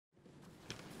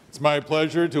It's my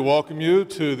pleasure to welcome you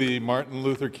to the Martin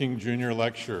Luther King Jr.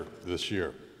 Lecture this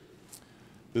year.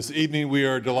 This evening we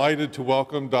are delighted to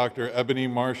welcome Dr. Eboni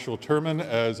Marshall Turman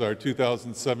as our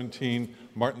 2017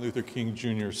 Martin Luther King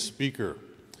Jr. speaker.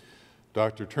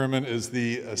 Dr. Turman is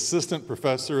the Assistant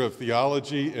Professor of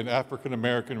Theology and African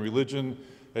American Religion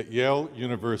at Yale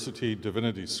University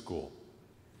Divinity School.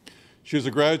 She is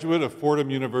a graduate of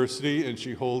Fordham University and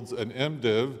she holds an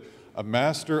MDiv, a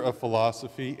Master of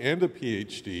Philosophy, and a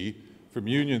PhD from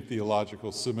Union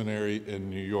Theological Seminary in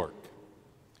New York.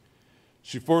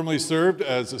 She formerly served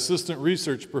as Assistant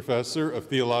Research Professor of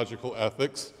Theological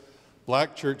Ethics,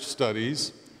 Black Church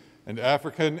Studies, and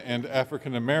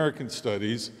African American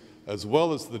Studies, as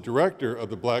well as the Director of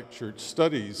the Black Church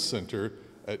Studies Center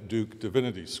at Duke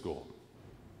Divinity School.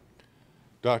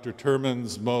 Dr.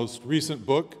 Turman's most recent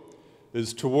book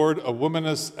is Toward a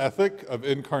Womanist Ethic of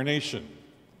Incarnation: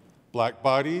 Black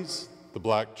Bodies, the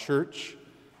Black Church,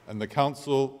 and the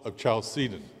Council of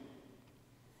Chalcedon.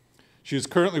 She is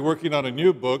currently working on a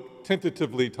new book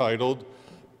tentatively titled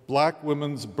Black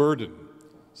Women's Burden: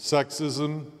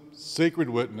 Sexism, Sacred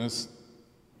Witness,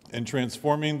 and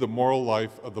Transforming the Moral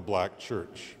Life of the Black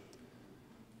Church.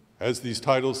 As these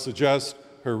titles suggest,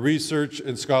 her research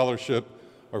and scholarship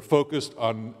are focused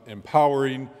on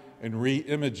empowering and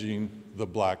re-imaging the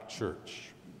Black Church.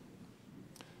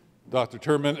 Dr.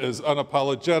 Turman is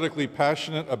unapologetically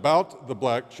passionate about the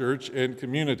Black Church and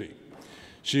community.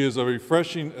 She is a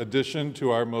refreshing addition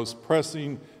to our most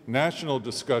pressing national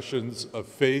discussions of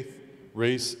faith,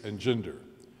 race, and gender.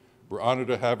 We're honored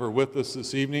to have her with us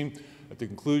this evening. At the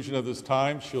conclusion of this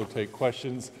time, she'll take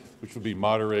questions which will be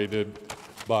moderated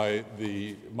by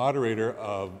the moderator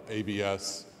of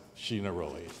ABS, Sheena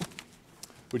Rowley.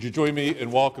 Would you join me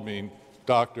in welcoming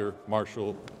Dr.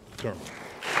 Marshall Turman?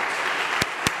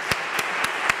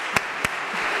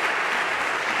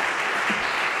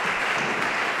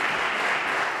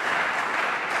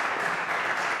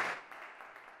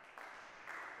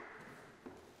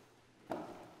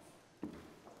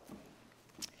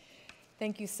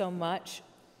 Thank you so much,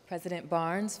 President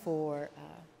Barnes, for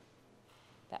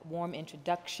that warm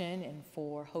introduction and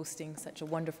for hosting such a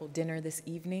wonderful dinner this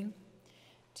evening.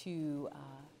 To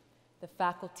the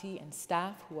faculty and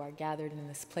staff who are gathered in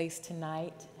this place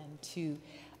tonight, and to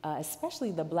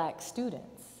especially the Black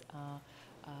students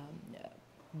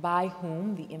by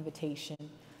whom the invitation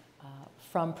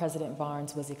from President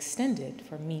Barnes was extended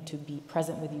for me to be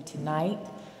present with you tonight,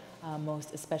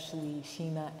 most especially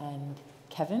Sheena and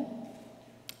Kevin.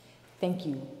 Thank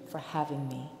you for having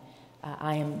me.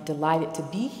 I am delighted to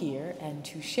be here and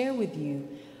to share with you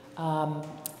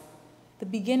the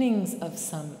beginnings of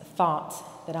some thoughts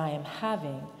that I am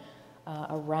having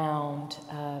around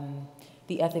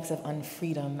the ethics of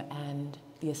unfreedom and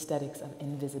the aesthetics of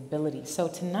invisibility. So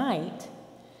tonight,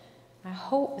 I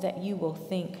hope that you will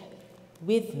think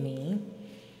with me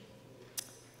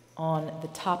on the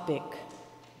topic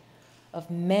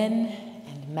of men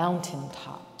and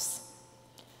mountaintops: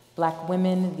 Black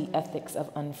women, the ethics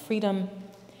of unfreedom,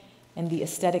 and the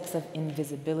aesthetics of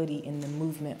invisibility in the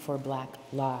movement for Black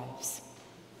lives.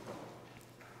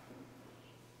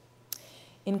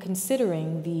 In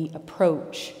considering the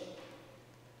approach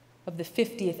of the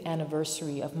 50th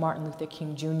anniversary of Martin Luther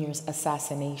King Jr.'s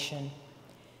assassination,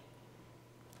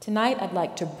 tonight I'd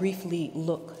like to briefly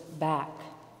look back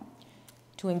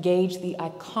to engage the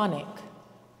iconic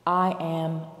 "I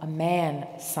am a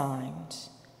man" signs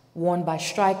worn by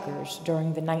strikers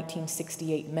during the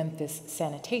 1968 Memphis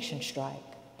sanitation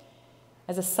strike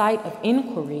as a site of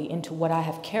inquiry into what I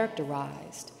have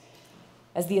characterized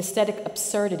as the aesthetic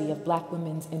absurdity of Black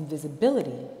women's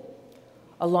invisibility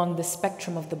along the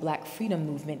spectrum of the Black freedom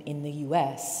movement in the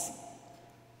US.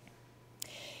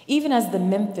 Even as the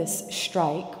Memphis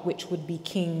strike, which would be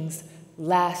King's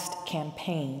last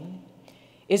campaign,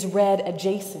 is read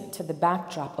adjacent to the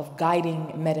backdrop of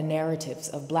guiding meta-narratives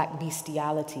of Black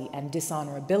bestiality and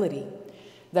dishonorability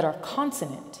that are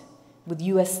consonant with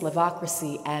US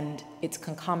slavocracy and its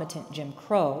concomitant Jim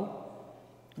Crow,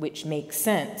 which makes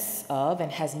sense of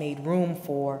and has made room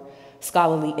for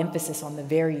scholarly emphasis on the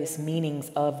various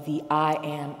meanings of the "I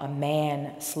am a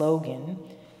man" slogan,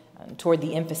 toward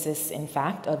the emphasis, in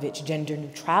fact, of its gender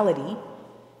neutrality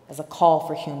as a call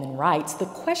for human rights, the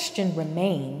question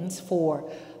remains for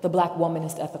the Black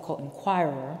womanist ethical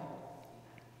inquirer: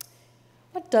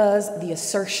 what does the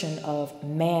assertion of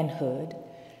manhood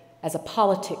as a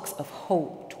politics of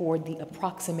hope toward the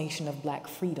approximation of Black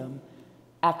freedom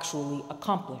actually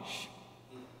accomplish?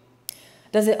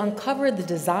 Does it uncover the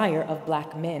desire of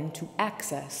Black men to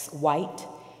access white,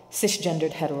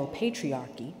 cisgendered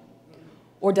heteropatriarchy,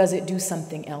 or does it do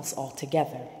something else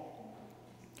altogether?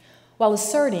 while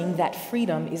asserting that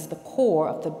freedom is the core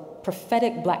of the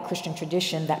prophetic Black Christian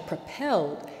tradition that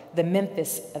propelled the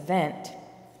Memphis event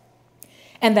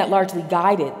and that largely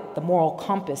guided the moral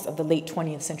compass of the late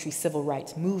 20th century civil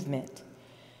rights movement.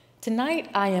 Tonight,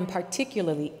 I am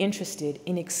particularly interested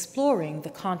in exploring the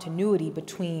continuity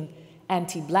between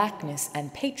anti-Blackness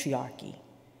and patriarchy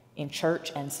in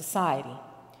church and society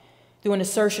through an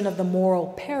assertion of the moral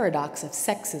paradox of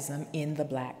sexism in the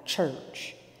Black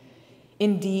church.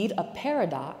 Indeed, a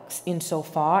paradox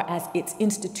insofar as its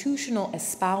institutional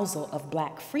espousal of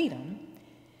Black freedom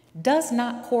does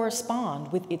not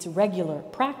correspond with its regular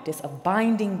practice of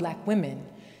binding Black women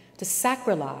to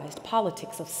sacralized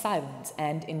politics of silence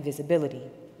and invisibility.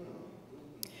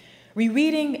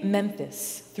 Rereading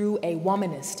Memphis through a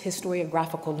womanist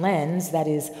historiographical lens that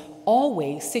is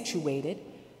always situated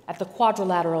at the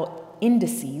quadrilateral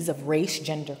indices of race,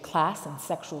 gender, class, and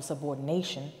sexual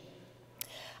subordination,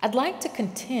 I'd like to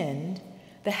contend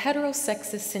the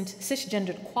heterosexist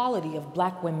cisgendered quality of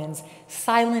Black women's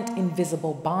silent,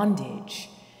 invisible bondage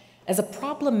as a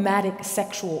problematic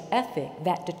sexual ethic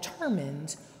that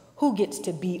determines who gets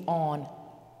to be on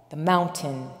the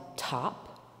mountain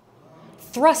top,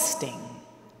 thrusting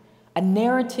a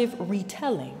narrative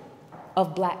retelling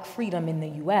of Black freedom in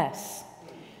the US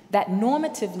that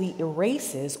normatively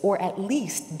erases or at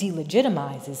least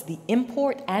delegitimizes the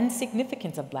import and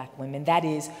significance of Black women, that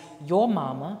is, your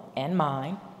mama and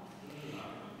mine,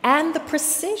 and the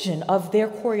precision of their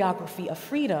choreography of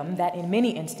freedom that in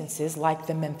many instances, like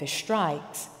the Memphis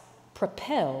strikes,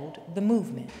 propelled the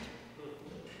movement.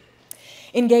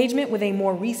 Engagement with a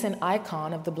more recent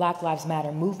icon of the Black Lives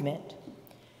Matter movement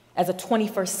as a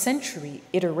 21st century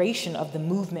iteration of the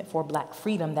movement for Black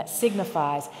freedom that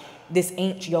signifies this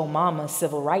ain't yo mama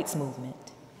civil rights movement,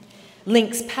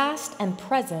 links past and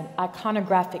present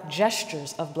iconographic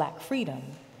gestures of Black freedom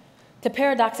to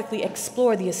paradoxically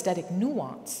explore the aesthetic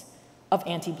nuance of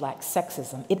anti-Black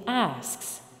sexism. It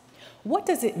asks, what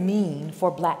does it mean for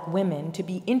Black women to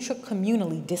be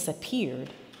intracommunally disappeared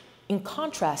in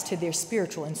contrast to their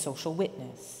spiritual and social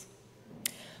witness?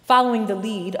 Following the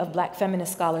lead of Black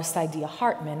feminist scholar Saidiya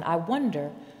Hartman, I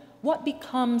wonder what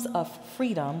becomes of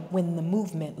freedom when the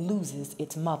movement loses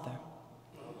its mother?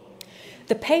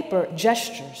 The paper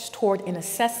gestures toward an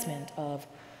assessment of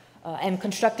and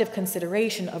constructive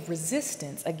consideration of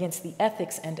resistance against the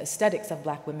ethics and aesthetics of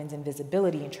Black women's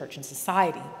invisibility in church and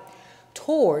society,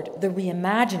 toward the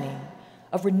reimagining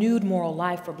of renewed moral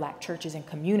life for Black churches and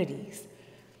communities.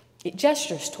 It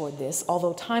gestures toward this,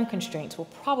 although time constraints will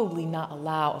probably not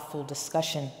allow a full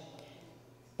discussion.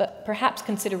 But perhaps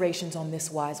considerations on this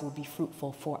wise will be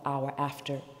fruitful for our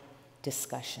after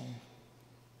discussion.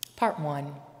 Part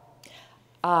 1,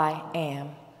 I am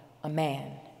a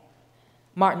man.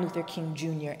 Martin Luther King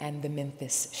Jr. and the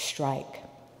Memphis strike.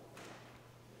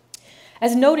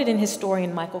 As noted in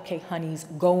historian Michael K. Honey's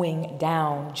Going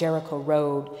Down Jericho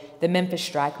Road, the Memphis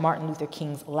strike, Martin Luther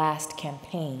King's last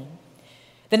campaign,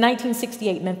 the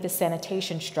 1968 Memphis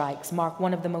sanitation strikes mark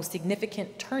one of the most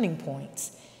significant turning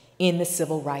points in the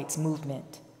civil rights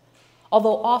movement.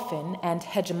 Although often and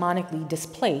hegemonically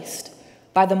displaced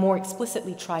by the more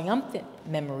explicitly triumphant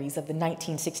memories of the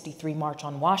 1963 March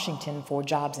on Washington for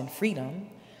Jobs and Freedom,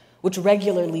 which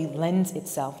regularly lends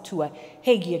itself to a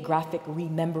hagiographic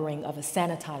remembering of a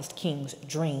sanitized king's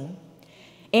dream,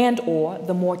 and or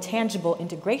the more tangible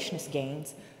integrationist gains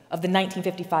of the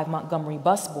 1955 Montgomery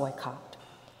bus boycott,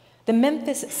 the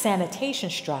Memphis sanitation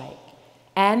strike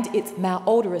and its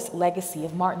malodorous legacy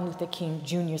of Martin Luther King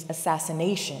Jr.'s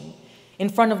assassination in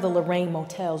front of the Lorraine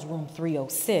Motel's room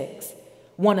 306,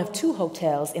 one of 2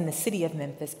 hotels in the city of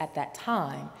Memphis at that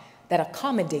time that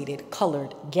accommodated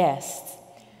colored guests,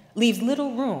 leaves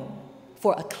little room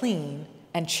for a clean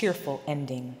and cheerful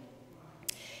ending.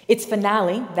 Its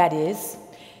finale, that is,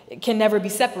 can never be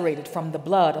separated from the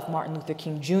blood of Martin Luther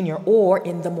King Jr., or,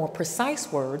 in the more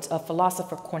precise words of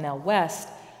philosopher Cornel West,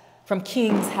 from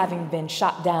King's having been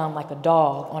shot down like a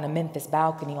dog on a Memphis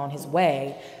balcony on his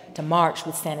way to march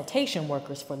with sanitation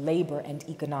workers for labor and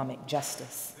economic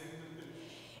justice.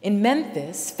 In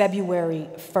Memphis, February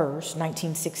 1st,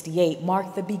 1968,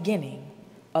 marked the beginning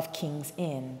of King's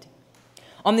end.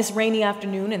 On this rainy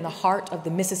afternoon in the heart of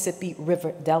the Mississippi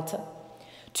River Delta,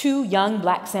 2 young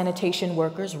Black sanitation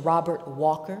workers, Robert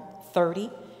Walker, 30,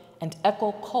 and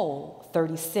Echo Cole,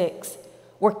 36,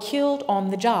 were killed on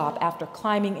the job after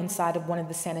climbing inside of one of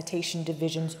the sanitation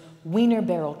division's Wiener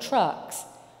barrel trucks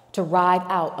to ride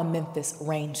out a Memphis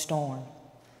rainstorm.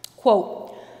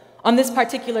 Quote, on this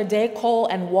particular day, Cole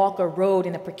and Walker rode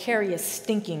in a precarious,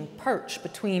 stinking perch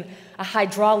between a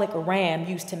hydraulic ram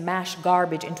used to mash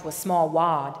garbage into a small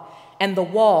wad and the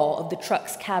wall of the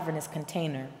truck's cavernous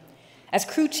container. As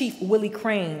Crew Chief Willie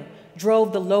Crane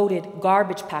drove the loaded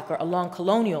garbage packer along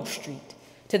Colonial Street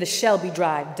to the Shelby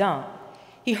Drive dump,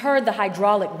 he heard the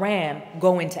hydraulic ram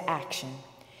go into action.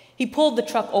 He pulled the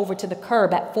truck over to the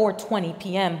curb at 4:20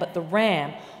 p.m., but the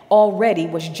ram already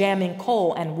was jamming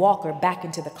Cole and Walker back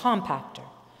into the compactor.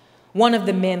 One of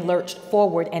the men lurched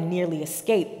forward and nearly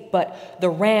escaped, but the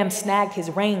ram snagged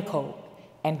his raincoat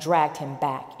and dragged him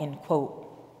back, end quote.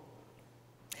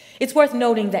 It's worth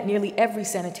noting that nearly every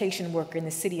sanitation worker in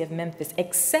the city of Memphis,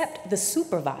 except the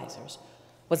supervisors,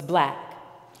 was black,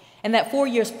 and that 4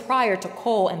 years prior to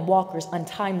Cole and Walker's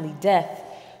untimely death,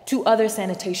 2 other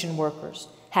sanitation workers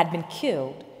had been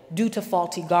killed due to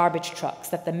faulty garbage trucks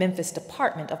that the Memphis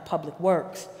Department of Public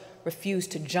Works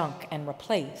refused to junk and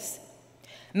replace.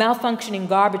 Malfunctioning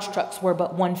garbage trucks were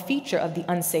but one feature of the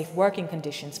unsafe working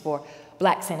conditions for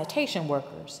black sanitation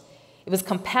workers. It was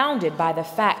compounded by the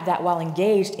fact that while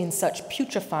engaged in such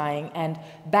putrefying and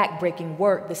backbreaking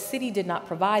work, the city did not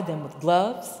provide them with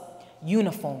gloves,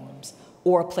 uniforms,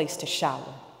 or a place to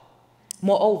shower.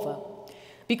 Moreover,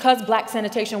 because black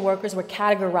sanitation workers were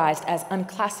categorized as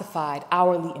unclassified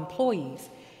hourly employees,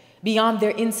 beyond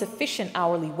their insufficient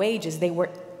hourly wages, they were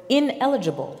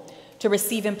ineligible to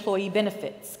receive employee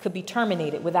benefits, could be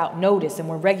terminated without notice, and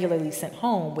were regularly sent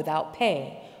home without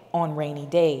pay on rainy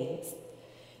days.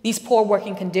 These poor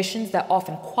working conditions that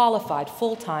often qualified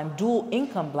full-time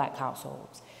dual-income black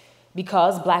households,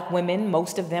 because black women,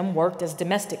 most of them worked as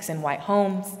domestics in white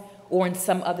homes or in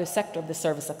some other sector of the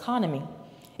service economy,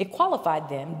 it qualified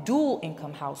them,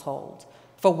 dual-income households,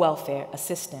 for welfare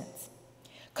assistance.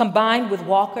 Combined with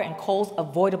Walker and Cole's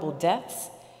avoidable deaths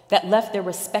that left their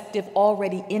respective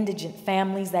already indigent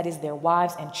families, that is, their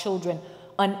wives and children,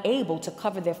 unable to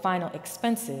cover their final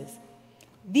expenses,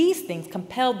 these things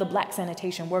compelled the black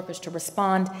sanitation workers to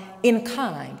respond in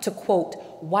kind to, quote,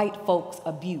 white folks'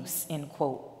 abuse, end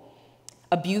quote.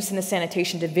 Abuse in the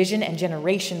sanitation division and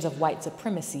generations of white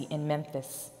supremacy in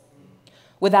Memphis.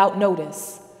 Without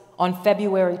notice, on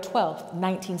February 12,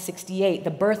 1968, the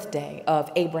birthday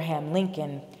of Abraham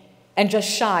Lincoln, and just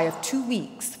shy of 2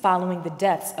 weeks following the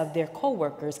deaths of their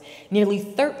co-workers, nearly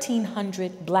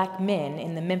 1,300 black men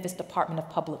in the Memphis Department of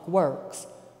Public Works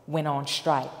went on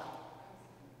strike.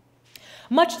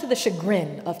 Much to the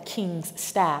chagrin of King's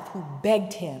staff, who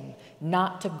begged him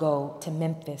not to go to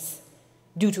Memphis.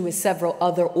 Due to his several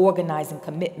other organizing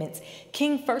commitments,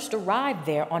 King first arrived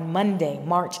there on Monday,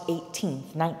 March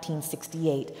 18,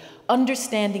 1968,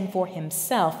 understanding for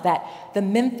himself that the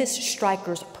Memphis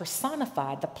strikers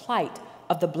personified the plight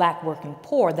of the black working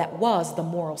poor that was the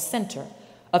moral center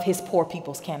of his Poor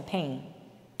People's Campaign.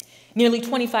 Nearly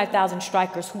 25,000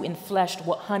 strikers who enfleshed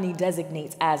what Honey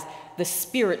designates as the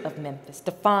spirit of Memphis,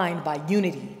 defined by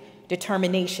unity,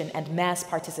 determination, and mass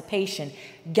participation,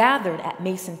 gathered at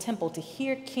Mason Temple to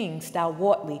hear King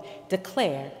stalwartly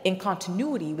declare, in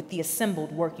continuity with the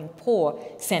assembled working poor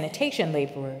sanitation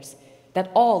laborers,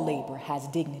 that all labor has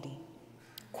dignity.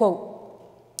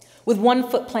 Quote, with one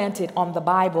foot planted on the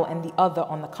Bible and the other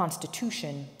on the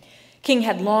Constitution, King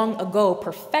had long ago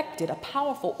perfected a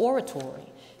powerful oratory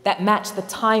that matched the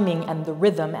timing and the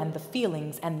rhythm and the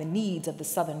feelings and the needs of the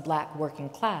Southern black working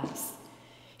class.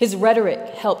 His rhetoric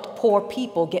helped poor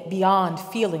people get beyond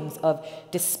feelings of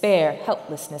despair,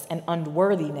 helplessness, and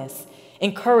unworthiness,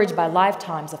 encouraged by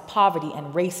lifetimes of poverty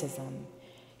and racism.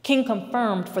 King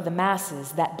confirmed for the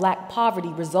masses that black poverty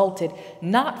resulted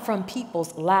not from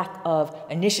people's lack of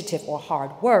initiative or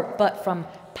hard work, but from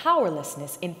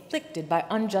powerlessness inflicted by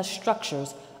unjust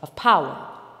structures of power.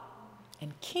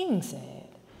 And King said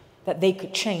that they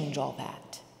could change all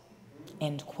that,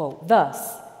 end quote.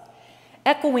 Thus,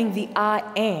 echoing the I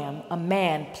am a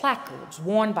man placards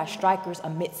worn by strikers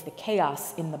amidst the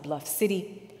chaos in the Bluff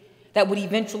City that would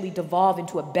eventually devolve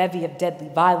into a bevy of deadly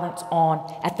violence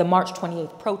at the March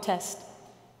 28th protest,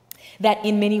 that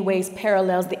in many ways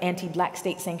parallels the anti-black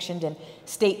state-sanctioned and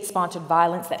state-sponsored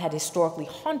violence that had historically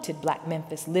haunted black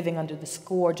Memphis living under the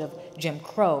scourge of Jim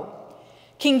Crow.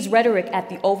 King's rhetoric at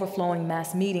the overflowing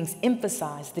mass meetings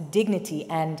emphasized the dignity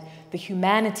and the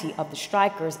humanity of the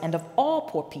strikers and of all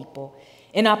poor people,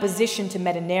 in opposition to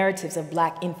meta-narratives of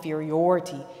black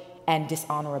inferiority and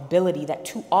dishonorability that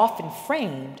too often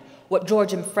framed what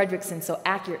George M. Fredrickson so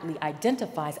accurately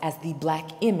identifies as the black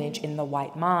image in the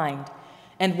white mind,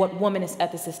 and what womanist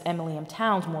ethicist Emily M.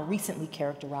 Towns more recently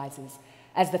characterizes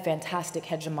as the fantastic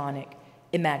hegemonic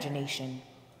imagination.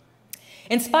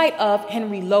 In spite of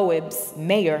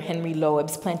Mayor Henry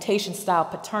Loeb's plantation-style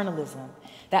paternalism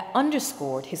that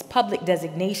underscored his public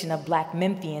designation of black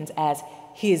Memphians as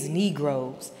his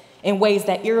Negroes, in ways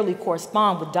that eerily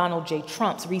correspond with Donald J.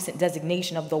 Trump's recent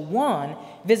designation of the one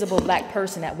visible black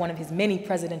person at one of his many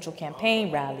presidential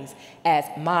campaign rallies as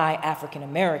my African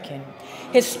American.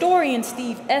 Historian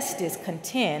Steve Estes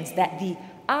contends that the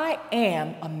 "I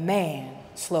am a man"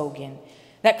 slogan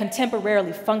that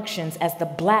contemporarily functions as the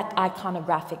black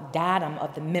iconographic datum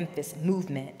of the Memphis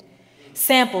movement,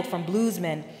 sampled from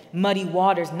bluesman Muddy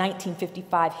Waters'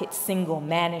 1955 hit single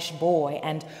 "Mannish Boy"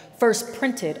 and first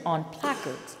printed on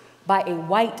placards by a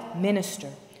white minister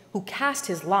who cast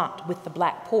his lot with the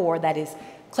black poor, that is,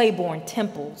 Claiborne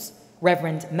Temple's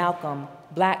Reverend Malcolm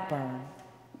Blackburn,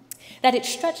 that it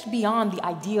stretched beyond the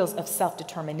ideals of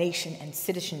self-determination and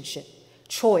citizenship,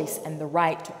 choice, and the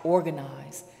right to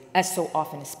organize, as so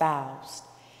often espoused.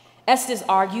 Estes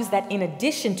argues that in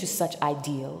addition to such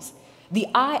ideals, the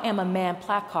 "I am a man"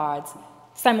 placards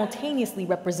simultaneously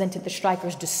represented the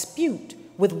strikers' dispute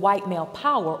with white male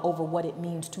power over what it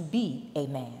means to be a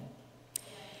man.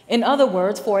 In other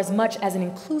words, for as much as an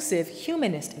inclusive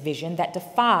humanist vision that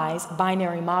defies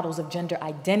binary models of gender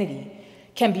identity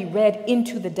can be read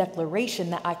into the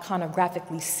declaration that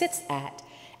iconographically sits at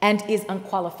and is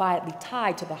unqualifiedly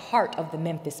tied to the heart of the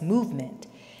Memphis movement,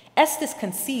 Estes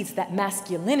concedes that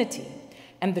masculinity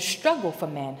and the struggle for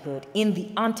manhood in the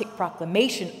ontic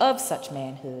proclamation of such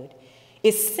manhood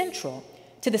is central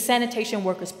to the sanitation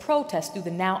workers' protest through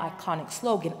the now iconic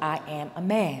slogan, "I am a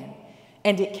man,"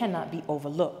 and it cannot be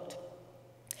overlooked.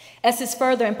 Estes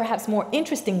further and perhaps more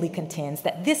interestingly contends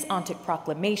that this ontic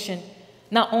proclamation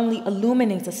not only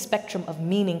illuminates a spectrum of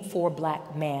meaning for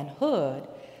black manhood,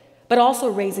 but also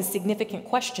raises significant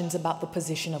questions about the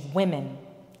position of women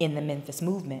in the Memphis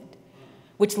movement,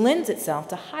 which lends itself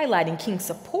to highlighting King's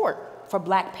support for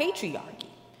black patriarchy,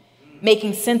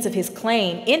 making sense of his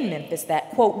claim in Memphis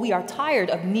that, quote, "we are tired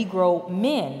of Negro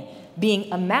men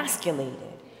being emasculated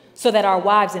so that our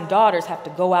wives and daughters have to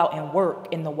go out and work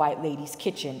in the white lady's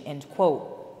kitchen," end quote.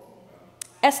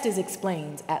 Estes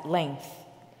explains at length,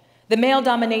 the male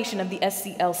domination of the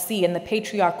SCLC and the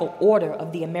patriarchal order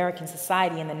of the American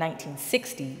society in the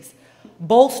 1960s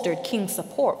bolstered King's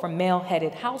support for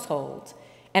male-headed households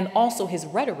and also his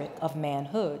rhetoric of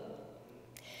manhood.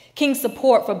 King's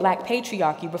support for black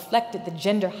patriarchy reflected the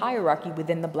gender hierarchy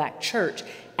within the black church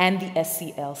and the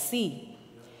SCLC.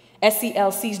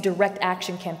 SCLC's direct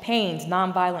action campaigns,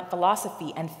 nonviolent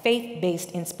philosophy, and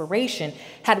faith-based inspiration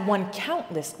had won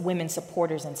countless women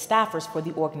supporters and staffers for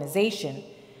the organization,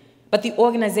 but the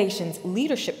organization's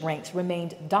leadership ranks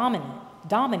remained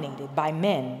dominated by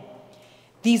men.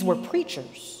 These were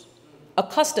preachers,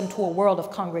 accustomed to a world of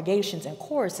congregations and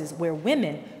choruses where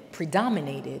women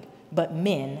predominated but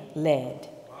men led,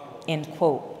 end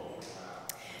quote.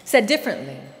 Said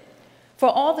differently, for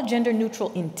all the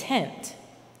gender-neutral intent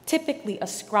typically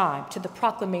ascribed to the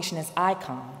proclamation as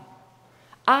icon,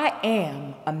 "I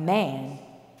am a man"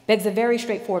 begs a very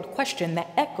straightforward question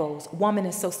that echoes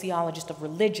womanist sociologist of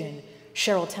religion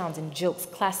Cheryl Townsend Gilk's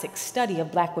classic study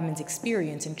of black women's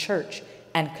experience in church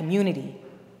and community.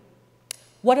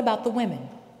 What about the women?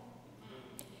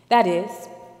 That is,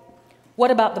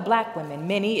 what about the black women,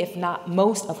 many, if not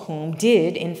most of whom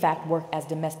did, in fact, work as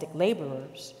domestic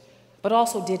laborers, but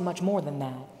also did much more than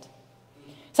that?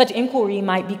 Such inquiry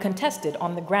might be contested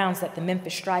on the grounds that the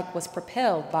Memphis strike was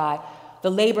propelled by the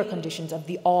labor conditions of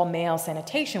the all-male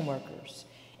sanitation workers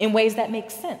in ways that make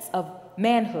sense of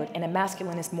manhood and a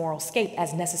masculinist moral scape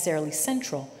as necessarily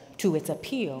central to its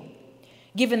appeal.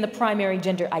 Given the primary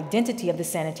gender identity of the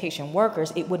sanitation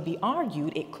workers, it could be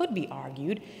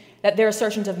argued, that their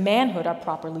assertions of manhood are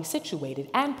properly situated,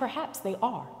 and perhaps they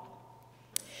are.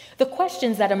 The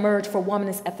questions that emerge for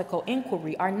womanist ethical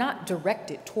inquiry are not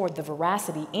directed toward the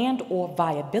veracity and/or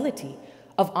viability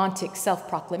of ontic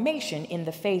self-proclamation in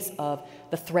the face of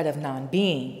the threat of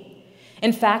non-being.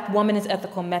 In fact, womanist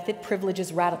ethical method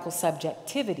privileges radical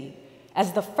subjectivity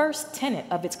as the first tenet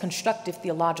of its constructive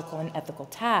theological and ethical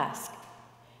task.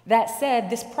 That said,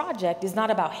 this project is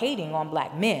not about hating on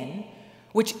black men,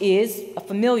 which is a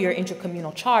familiar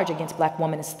intercommunal charge against black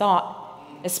womanist thought,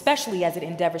 especially as it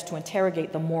endeavors to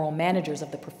interrogate the moral managers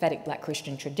of the prophetic black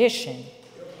Christian tradition.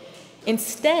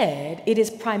 Instead, it is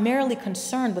primarily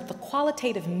concerned with the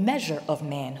qualitative measure of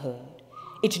manhood,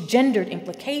 its gendered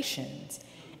implications,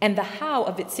 and the how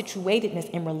of its situatedness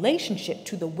in relationship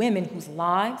to the women whose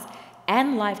lives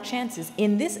and life chances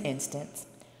in this instance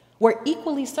were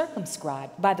equally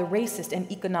circumscribed by the racist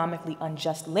and economically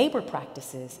unjust labor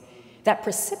practices that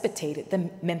precipitated the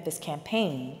Memphis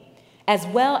campaign, as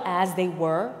well as they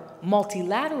were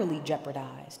multilaterally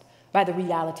jeopardized by the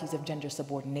realities of gender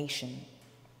subordination.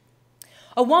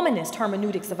 A womanist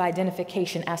hermeneutics of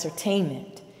identification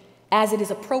ascertainment as it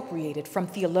is appropriated from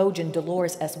theologian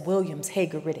Dolores S. Williams'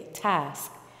 Hageritic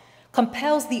task,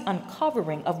 compels the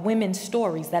uncovering of women's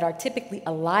stories that are typically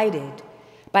elided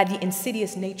by the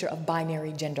insidious nature of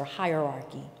binary gender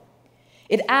hierarchy.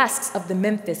 It asks of the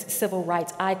Memphis civil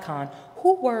rights icon,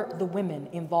 who were the women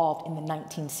involved in the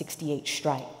 1968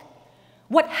 strike?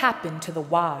 What happened to the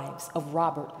wives of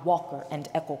Robert Walker and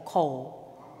Ethel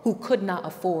Cole, who could not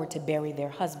afford to bury their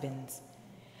husbands?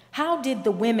 How did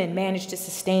the women manage to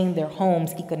sustain their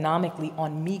homes economically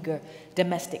on meager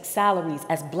domestic salaries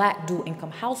as Black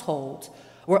dual-income households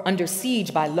were under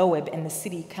siege by Loeb and the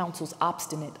city council's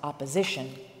obstinate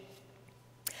opposition?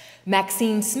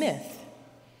 Maxine Smith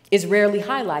is rarely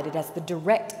highlighted as the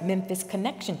direct Memphis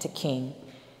connection to King,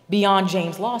 beyond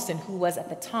James Lawson, who was at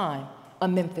the time a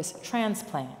Memphis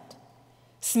transplant.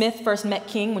 Smith first met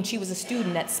King when she was a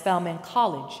student at Spelman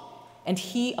College, and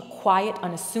he a quiet,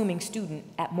 unassuming student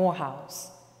at Morehouse.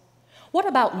 What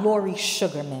about Laurie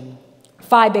Sugarman,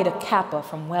 Phi Beta Kappa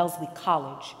from Wellesley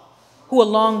College, who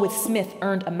along with Smith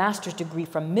earned a master's degree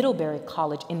from Middlebury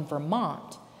College in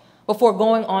Vermont before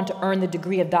going on to earn the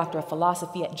degree of Doctor of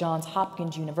Philosophy at Johns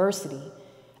Hopkins University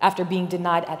after being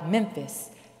denied at Memphis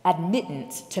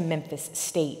admittance to Memphis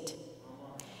State.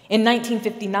 In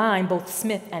 1959, both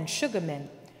Smith and Sugarman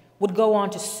would go on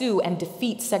to sue and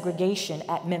defeat segregation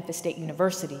at Memphis State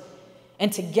University,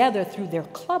 and together through their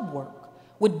club work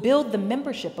would build the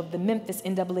membership of the Memphis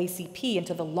NAACP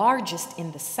into the largest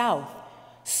in the South,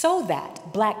 so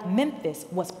that Black Memphis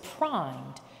was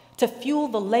primed to fuel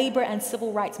the labor and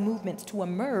civil rights movements to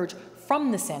emerge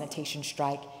from the sanitation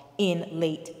strike in the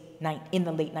late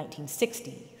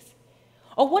 1960s.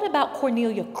 Or what about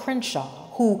Cornelia Crenshaw,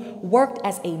 who worked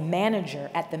as a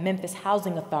manager at the Memphis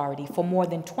Housing Authority for more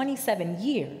than 27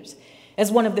 years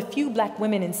as one of the few Black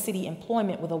women in city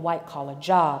employment with a white-collar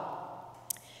job?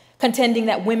 Contending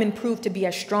that women proved to be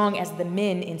as strong as the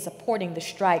men in supporting the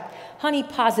strike, Honey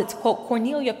posits, quote,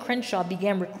 Cornelia Crenshaw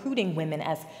began recruiting women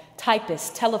as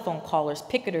typists, telephone callers,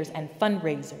 picketers, and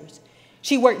fundraisers.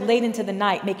 She worked late into the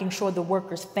night making sure the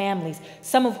workers' families,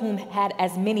 some of whom had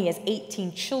as many as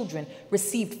 18 children,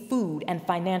 received food and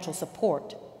financial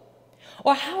support.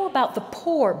 Or how about the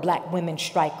poor Black women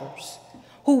strikers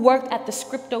who worked at the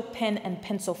Scripto Pen and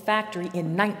Pencil Factory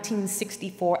in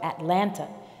 1964 Atlanta,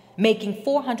 making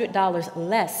 $400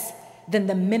 less than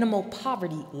the minimal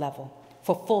poverty level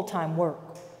for full-time work?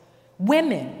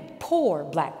 Women, poor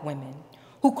Black women,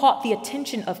 who caught the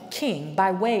attention of King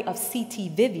by way of C.T.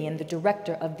 Vivian, the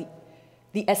director of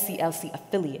the SCLC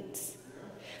affiliates.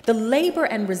 The labor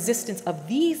and resistance of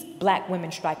these Black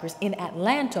women strikers in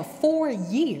Atlanta 4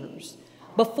 years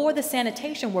before the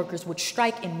sanitation workers would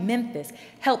strike in Memphis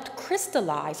helped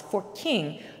crystallize for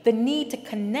King the need to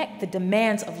connect the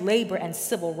demands of labor and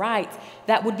civil rights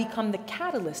that would become the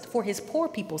catalyst for his Poor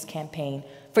People's Campaign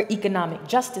for economic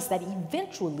justice that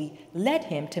eventually led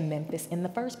him to Memphis in the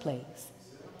first place.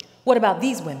 What about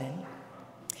these women?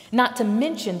 Not to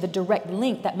mention the direct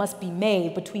link that must be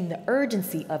made between the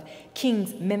urgency of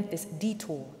King's Memphis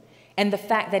detour and the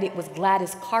fact that it was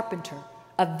Gladys Carpenter,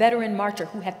 a veteran marcher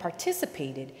who had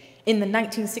participated in the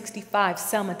 1965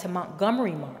 Selma to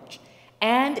Montgomery March,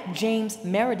 and James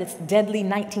Meredith's deadly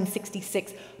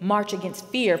 1966 March Against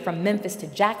Fear from Memphis to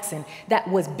Jackson that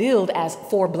was billed as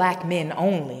for Black men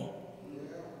only.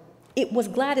 It was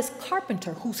Gladys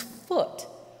Carpenter whose foot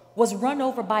was run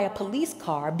over by a police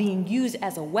car being used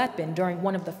as a weapon during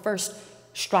one of the first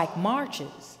strike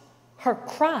marches. Her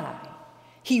cry,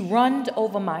 "He runned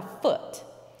over my foot,"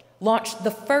 launched the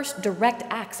first direct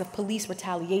acts of police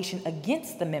retaliation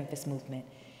against the Memphis movement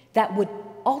that would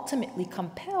ultimately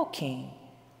compel King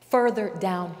further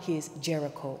down his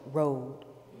Jericho road.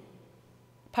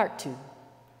 Part 2,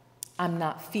 I'm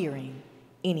not fearing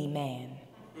any man.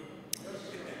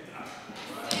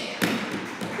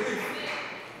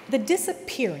 The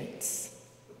disappearance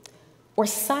or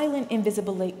silent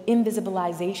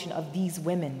invisibilization of these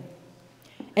women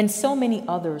and so many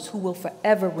others who will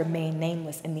forever remain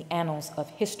nameless in the annals of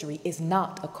history is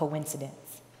not a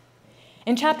coincidence.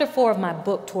 In chapter 4 of my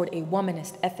book, Toward a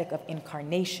Womanist Ethic of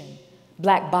Incarnation,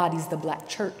 Black Bodies, the Black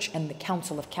Church, and the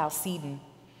Council of Chalcedon,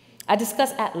 I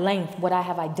discuss at length what I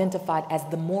have identified as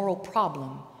the moral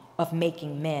problem of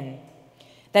making men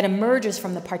that emerges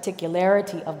from the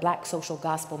particularity of Black social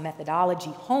gospel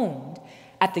methodology honed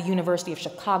at the University of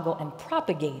Chicago and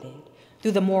propagated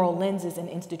through the moral lenses and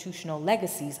institutional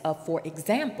legacies of, for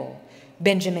example,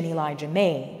 Benjamin Elijah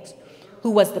Mays, who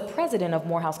was the president of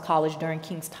Morehouse College during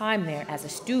King's time there as a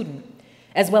student,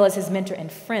 as well as his mentor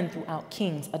and friend throughout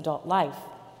King's adult life.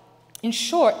 In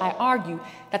short, I argue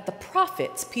that the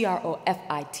prophets,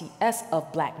 P-R-O-F-I-T-S,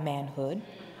 of Black manhood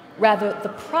Rather, the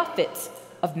profits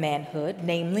of manhood,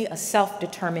 namely a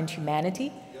self-determined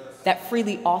humanity that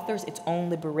freely authors its own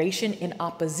liberation in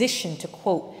opposition to,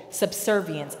 quote,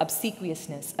 subservience,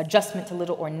 obsequiousness, adjustment to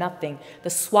little or nothing, the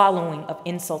swallowing of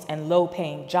insults and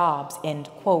low-paying jobs, end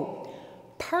quote,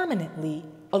 permanently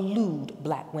elude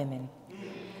Black women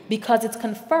because its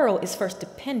conferral is first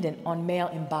dependent on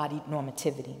male-embodied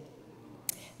normativity.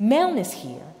 Maleness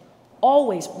here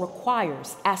always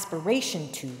requires aspiration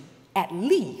to, at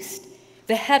least,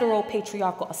 the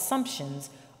heteropatriarchal assumptions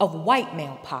of white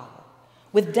male power,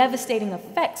 with devastating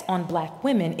effects on Black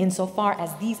women insofar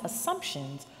as these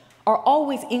assumptions are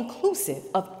always inclusive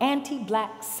of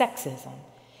anti-Black sexism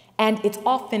and its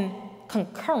often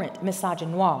concurrent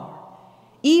misogynoir,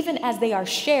 even as they are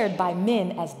shared by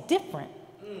men as different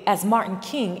as Martin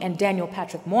King and Daniel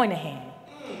Patrick Moynihan,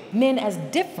 men as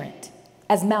different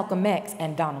as Malcolm X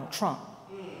and Donald Trump.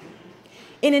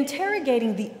 In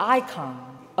interrogating the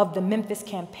icon of the Memphis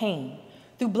campaign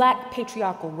through Black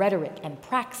patriarchal rhetoric and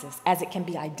praxis as it can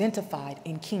be identified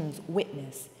in King's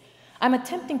witness, I'm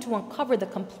attempting to uncover the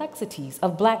complexities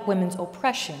of Black women's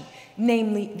oppression,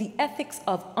 namely the ethics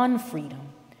of unfreedom,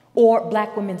 or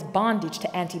Black women's bondage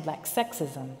to anti-Black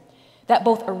sexism, that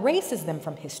both erases them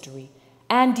from history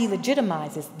and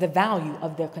delegitimizes the value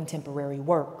of their contemporary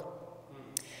work.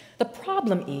 The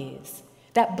problem is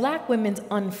that Black women's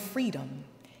unfreedom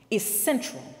is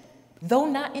central, though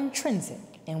not intrinsic,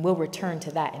 and we'll return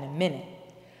to that in a minute,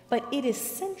 but it is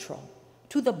central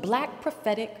to the Black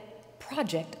prophetic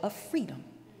project of freedom.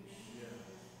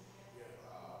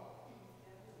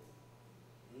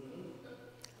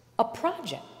 A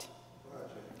project.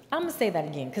 I'm gonna say that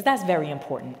again, because that's very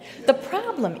important. The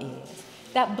problem is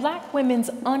that Black women's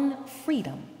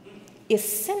unfreedom is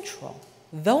central,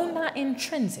 though not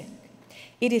intrinsic.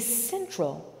 It is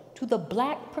central to the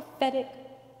Black prophetic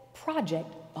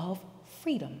project of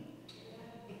freedom.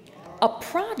 A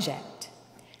project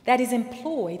that is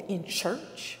employed in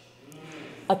church,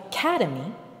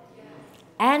 academy,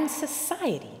 and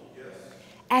society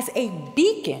as a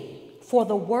beacon for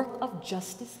the work of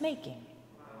justice making.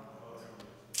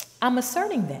 I'm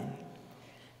asserting then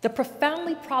the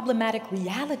profoundly problematic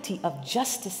reality of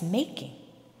justice making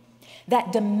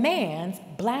that demands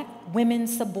Black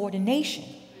women's subordination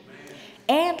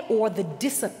and or the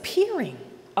disappearing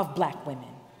of Black women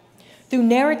through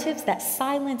narratives that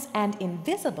silence and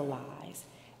invisibilize,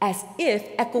 as if,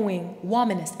 echoing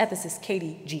womanist ethicist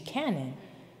Katie G. Cannon,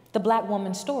 the Black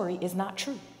woman's story is not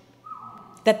true,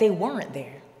 that they weren't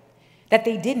there, that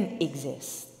they didn't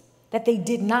exist, that they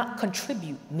did not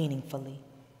contribute meaningfully.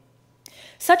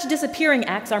 Such disappearing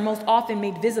acts are most often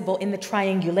made visible in the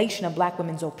triangulation of Black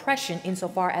women's oppression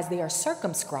insofar as they are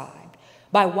circumscribed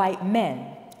by white men,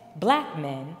 Black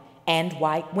men, and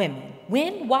white women.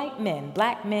 When white men,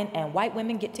 Black men, and white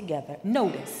women get together,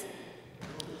 notice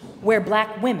where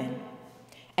Black women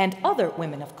and other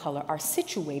women of color are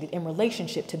situated in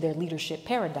relationship to their leadership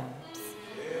paradigms.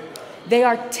 They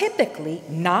are typically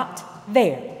not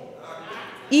there,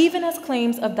 even as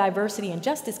claims of diversity and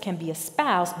justice can be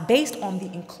espoused based on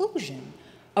the inclusion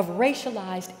of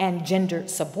racialized and gender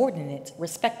subordinates,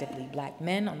 respectively, Black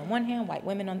men on the one hand, white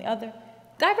women on the other.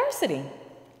 Diversity.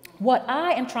 What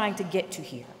I am trying to get to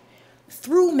here,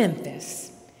 through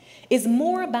Memphis, is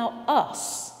more about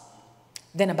us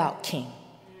than about King.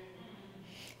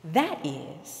 That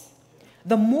is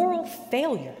the moral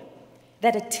failure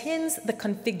that attends the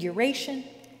configuration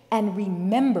and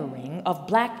remembering of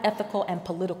Black ethical and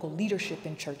political leadership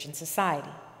in church and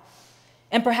society.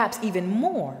 And perhaps even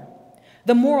more,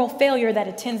 the moral failure that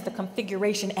attends the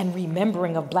configuration and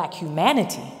remembering of Black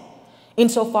humanity,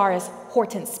 insofar as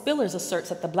Hortense Spillers asserts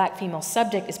that the Black female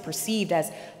subject is perceived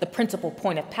as the principal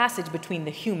point of passage between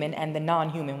the human and the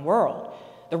non-human world,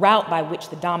 the route by which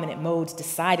the dominant modes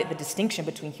decided the distinction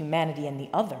between humanity and the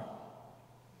other.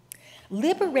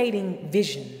 Liberating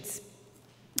visions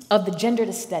of the gendered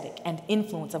aesthetic and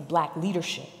influence of Black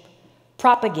leadership,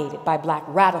 propagated by Black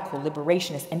radical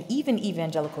liberationists and even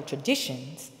evangelical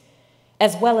traditions,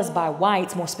 as well as by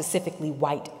whites, more specifically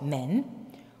white men,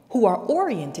 who are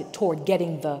oriented toward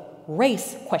getting the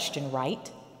race question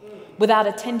right, without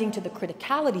attending to the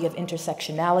criticality of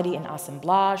intersectionality and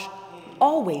assemblage,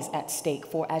 always at stake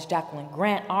for, as Jacqueline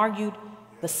Grant argued,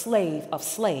 the slave of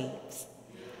slaves,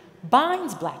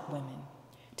 binds Black women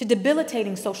to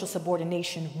debilitating social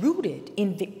subordination rooted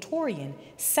in Victorian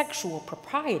sexual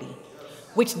propriety,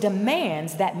 which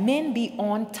demands that men be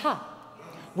on top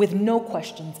with no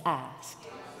questions asked,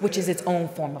 which is its own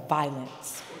form of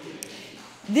violence.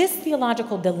 This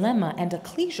theological dilemma and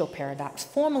ecclesial paradox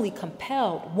formally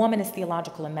compelled womanist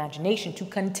theological imagination to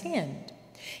contend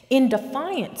in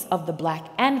defiance of the Black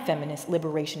and feminist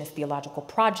liberationist theological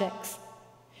projects,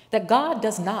 that God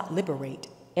does not liberate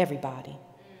everybody,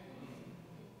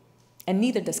 and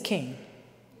neither does King.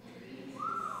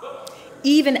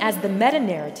 Even as the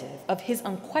meta-narrative of his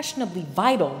unquestionably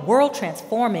vital,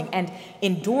 world-transforming, and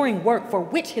enduring work for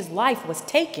which his life was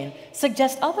taken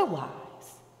suggests otherwise.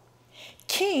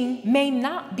 King may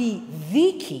not be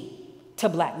the key to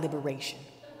Black liberation,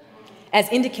 as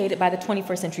indicated by the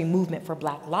 21st century movement for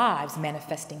Black lives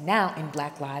manifesting now in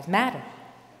Black Lives Matter.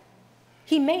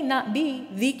 He may not be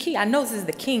the key. I know this is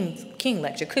the King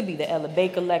lecture. It could be the Ella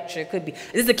Baker lecture. It could be,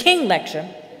 this is the King lecture.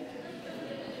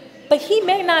 But he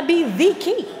may not be the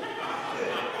key.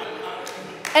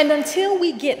 And until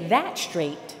we get that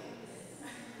straight,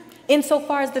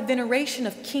 insofar as the veneration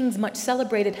of King's much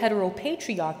celebrated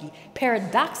heteropatriarchy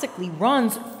paradoxically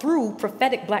runs through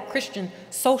prophetic Black Christian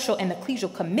social and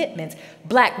ecclesial commitments,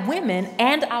 Black women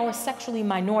and our sexually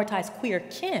minoritized queer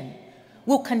kin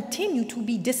will continue to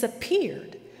be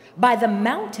disappeared by the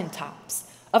mountaintops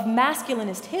of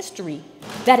masculinist history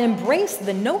that embrace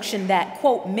the notion that,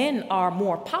 quote, men are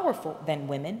more powerful than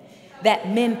women, that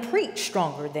men preach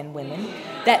stronger than women,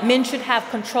 that men should have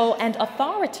control and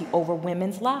authority over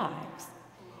women's lives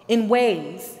in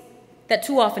ways that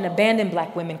too often abandon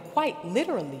Black women quite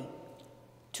literally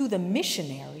to the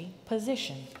missionary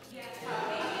position.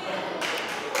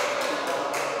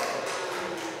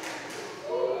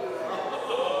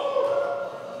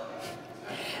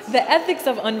 The ethics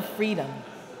of unfreedom.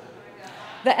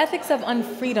 The ethics of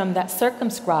unfreedom that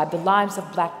circumscribe the lives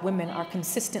of Black women are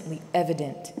consistently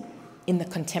evident in the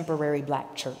contemporary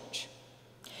Black church.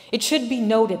 It should be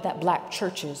noted that Black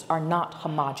churches are not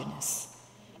homogeneous,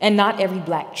 and not every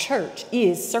Black church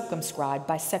is circumscribed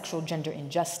by sexual gender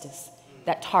injustice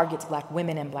that targets Black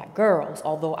women and Black girls,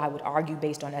 although I would argue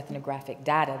based on ethnographic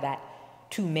data that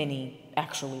too many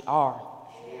actually are.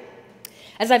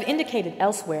 As I've indicated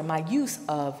elsewhere, my use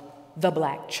of the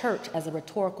Black church as a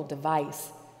rhetorical device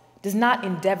does not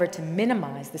endeavor to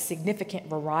minimize the significant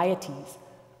varieties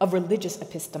of religious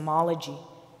epistemology,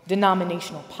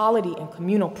 denominational polity, and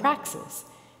communal praxis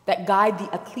that guide the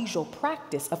ecclesial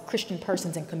practice of Christian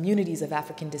persons and communities of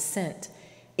African descent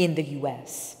in the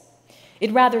U.S.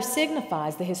 It rather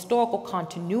signifies the historical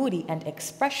continuity and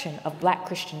expression of Black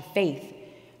Christian faith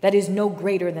that is no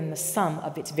greater than the sum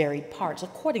of its varied parts.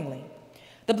 Accordingly,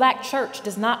 the Black church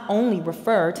does not only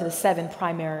refer to the 7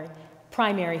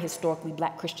 primary historically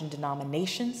Black Christian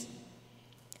denominations: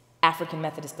 African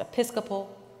Methodist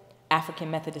Episcopal,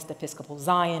 African Methodist Episcopal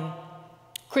Zion,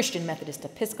 Christian Methodist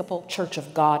Episcopal, Church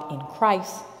of God in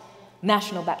Christ,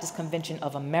 National Baptist Convention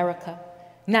of America,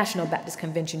 National Baptist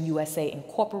Convention USA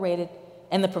Incorporated,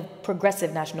 and the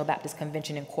Progressive National Baptist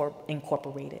Convention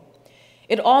Incorporated.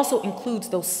 It also includes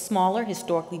those smaller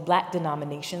historically Black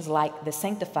denominations like the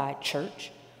Sanctified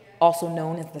Church, also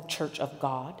known as the Church of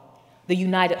God, the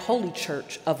United Holy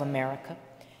Church of America,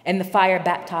 and the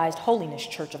Fire-Baptized Holiness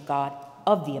Church of God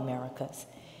of the Americas,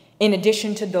 in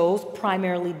addition to those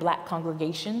primarily Black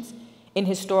congregations in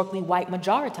historically white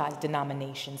majoritized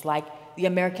denominations like the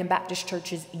American Baptist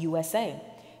Churches USA,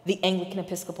 the Anglican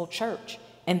Episcopal Church,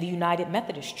 and the United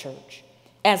Methodist Church,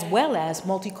 as well as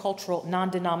multicultural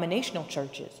non-denominational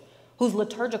churches whose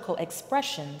liturgical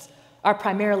expressions are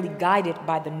primarily guided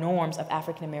by the norms of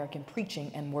African American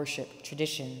preaching and worship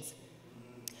traditions.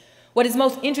 What is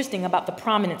most interesting about the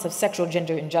prominence of sexual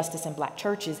gender injustice in Black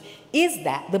churches is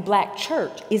that the Black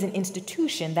church is an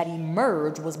institution that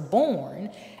was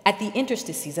born at the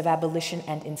interstices of abolition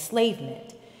and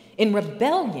enslavement, in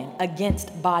rebellion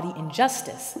against body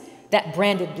injustice that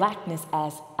branded Blackness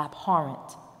as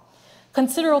abhorrent.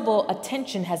 Considerable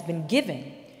attention has been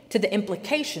given to the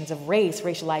implications of race,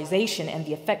 racialization, and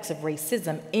the effects of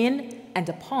racism in and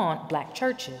upon Black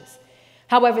churches.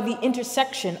 However, the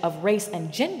intersection of race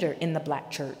and gender in the Black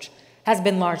church has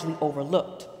been largely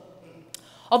overlooked.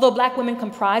 Although Black women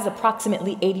comprise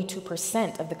approximately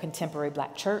 82% of the contemporary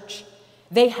Black church,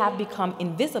 they have become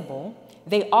invisible,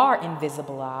 they are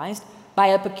invisibilized by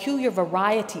a peculiar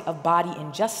variety of body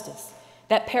injustice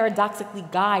that paradoxically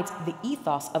guides the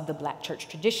ethos of the Black church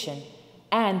tradition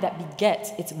and that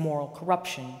begets its moral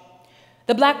corruption.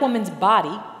 The Black woman's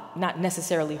body, not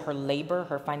necessarily her labor,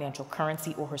 her financial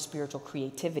currency, or her spiritual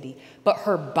creativity, but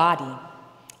her body,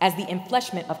 as the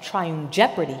enfleshment of triune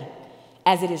jeopardy,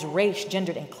 as it is race,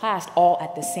 gendered, and classed all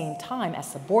at the same time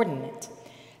as subordinate,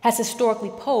 has historically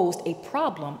posed a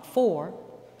problem for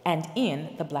and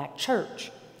in the Black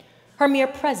church. Her mere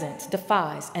presence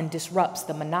defies and disrupts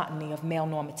the monotony of male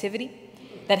normativity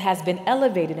that has been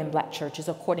elevated in Black churches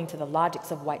according to the logics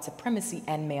of white supremacy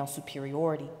and male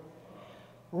superiority.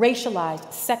 Racialized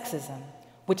sexism,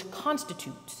 which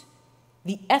constitutes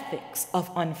the ethics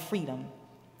of unfreedom,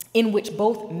 in which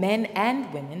both men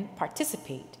and women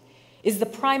participate, is the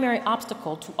primary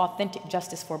obstacle to authentic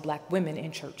justice for Black women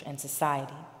in church and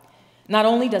society. Not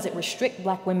only does it restrict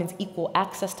Black women's equal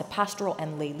access to pastoral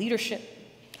and lay leadership,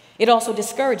 it also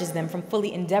discourages them from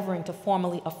fully endeavoring to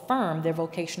formally affirm their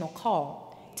vocational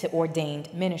call to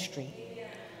ordained ministry.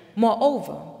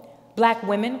 Moreover, Black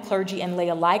women, clergy, and lay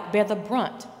alike bear the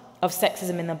brunt of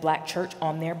sexism in the Black church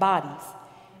on their bodies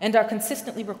and are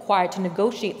consistently required to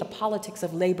negotiate the politics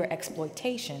of labor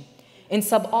exploitation in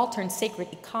subaltern sacred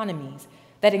economies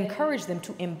that encourage them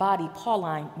to embody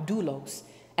Pauline doulos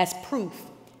as proof,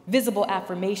 visible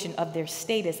affirmation of their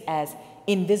status as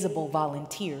invisible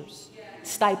volunteers,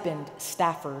 stipend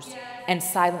staffers, and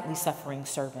silently suffering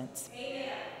servants.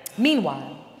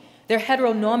 Meanwhile, their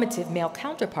heteronormative male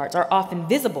counterparts are often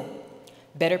visible,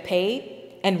 better paid,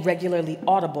 and regularly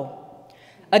audible.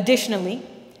 Additionally,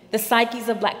 the psyches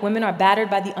of Black women are battered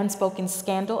by the unspoken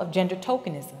scandal of gender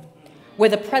tokenism, where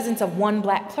the presence of one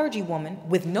Black clergywoman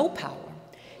with no power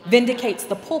vindicates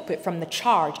the pulpit from the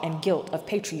charge and guilt of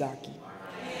patriarchy.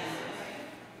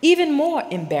 Even more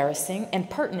embarrassing and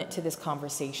pertinent to this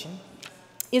conversation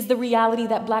is the reality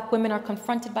that Black women are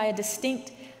confronted by a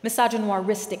distinct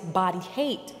misogynoiristic body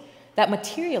hate that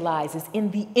materializes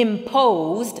in the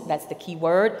imposed, that's the key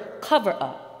word,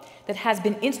 cover-up that has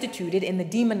been instituted in the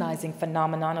demonizing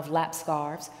phenomenon of lap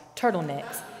scarves,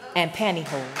 turtlenecks, and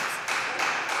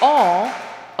pantyhose, all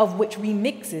of which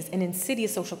remixes an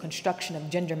insidious social construction of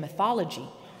gender mythology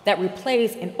that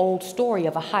replays an old story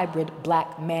of a hybrid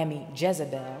Black mammy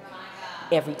Jezebel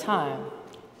every time.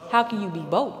 How can you be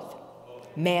both,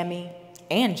 mammy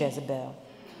and Jezebel?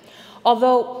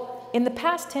 Although in the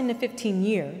past 10 to 15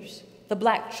 years, the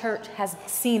Black church has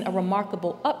seen a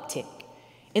remarkable uptick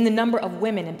in the number of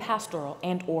women in pastoral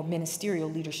and/or ministerial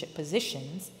leadership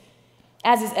positions,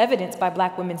 as is evidenced by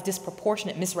Black women's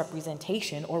disproportionate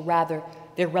misrepresentation, or rather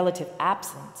their relative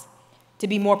absence, to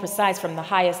be more precise, from the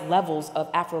highest levels of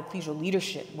Afro-ecclesial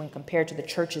leadership when compared to the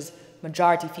church's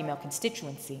majority female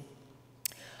constituency.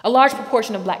 A large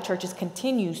proportion of Black churches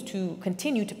continue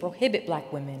to prohibit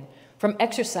Black women from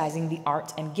exercising the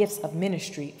arts and gifts of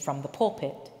ministry from the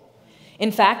pulpit.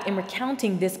 In fact, in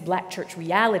recounting this Black church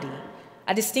reality,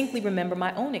 I distinctly remember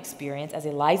my own experience as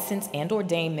a licensed and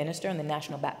ordained minister in the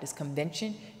National Baptist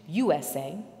Convention,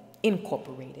 USA,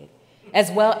 Incorporated,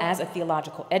 as well as a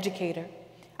theological educator.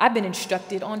 I've been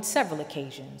instructed on several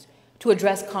occasions to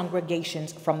address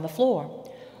congregations from the floor,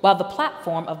 while the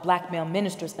platform of Black male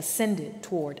ministers ascended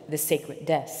toward the sacred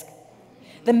desk.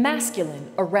 The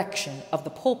masculine erection of the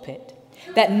pulpit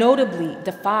that notably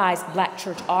defies Black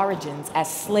church origins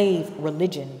as slave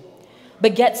religion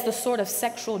begets the sort of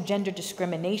sexual gender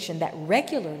discrimination that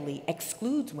regularly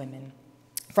excludes women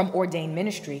from ordained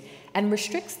ministry and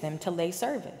restricts them to lay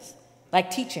service,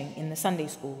 like teaching in the Sunday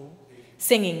school,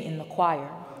 singing in the choir,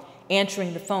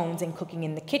 answering the phones, and cooking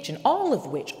in the kitchen, all of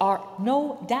which are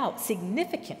no doubt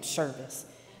significant service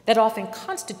that often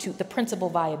constitute the principal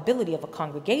viability of a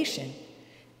congregation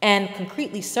and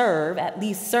concretely serves at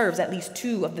least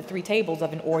 2 of the 3 tables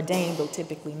of an ordained, though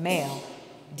typically male,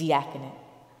 diaconate.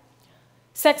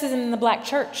 Sexism in the Black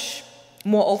church,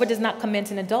 moreover, does not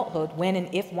commence in adulthood when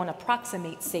and if one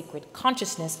approximates sacred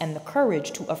consciousness and the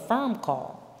courage to affirm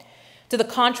call. To the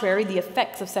contrary, the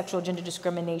effects of sexual gender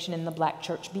discrimination in the Black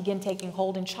church begin taking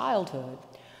hold in childhood,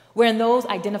 wherein those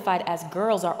identified as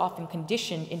girls are often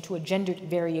conditioned into a gendered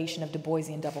variation of Du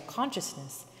Boisian double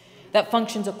consciousness that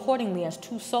functions accordingly as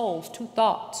 2 souls, 2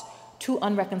 thoughts, 2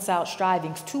 unreconciled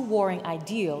strivings, 2 warring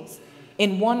ideals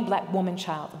in one Black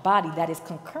woman-child's body that is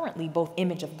concurrently both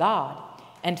image of God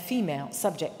and female,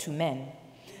 subject to men,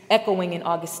 echoing an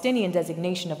Augustinian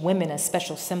designation of women as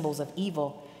special symbols of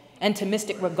evil, and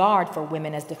Thomistic regard for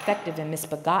women as defective and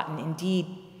misbegotten. Indeed,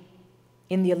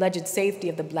 in the alleged safety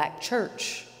of the Black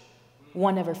church,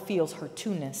 one never feels her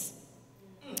two-ness.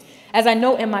 As I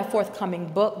note in my forthcoming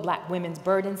book, Black Women's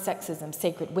Burden, Sexism,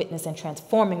 Sacred Witness, and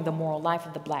Transforming the Moral Life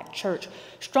of the Black Church,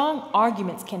 strong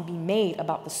arguments can be made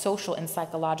about the social and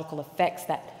psychological effects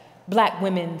that Black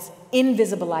women's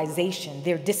invisibilization,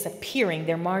 their disappearing,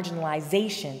 their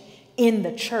marginalization in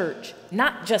the church,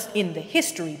 not just in the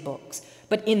history books,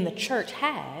 but in the church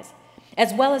has,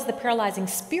 as well as the paralyzing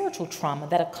spiritual trauma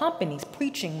that accompanies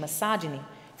preaching misogyny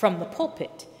from the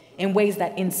pulpit in ways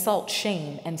that insult,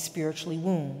 shame, and spiritually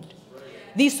wound.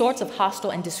 These sorts of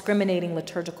hostile and discriminating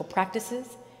liturgical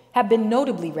practices have been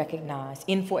notably recognized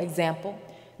in, for example,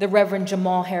 the Reverend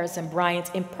Jamal Harrison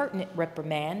Bryant's impertinent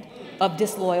reprimand of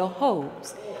disloyal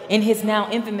hoes in his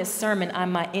now infamous sermon,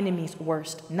 "I'm My Enemy's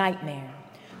Worst Nightmare,"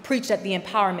 preached at the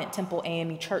Empowerment Temple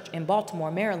AME Church in Baltimore,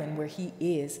 Maryland, where he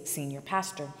is senior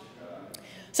pastor.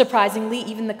 Surprisingly,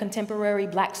 even the contemporary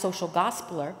Black social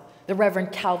gospeler, the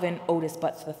Reverend Calvin Otis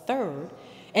Butts III,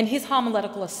 and his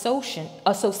homiletical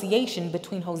association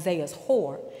between Hosea's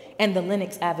whore and the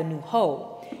Lenox Avenue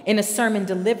hoe, in a sermon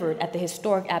delivered at the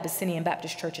historic Abyssinian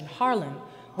Baptist Church in Harlem,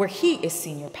 where he is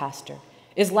senior pastor,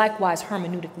 is likewise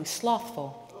hermeneutically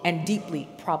slothful and deeply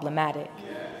problematic.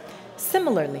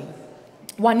 Similarly,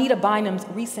 Juanita Bynum's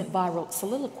recent viral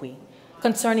soliloquy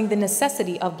concerning the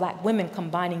necessity of Black women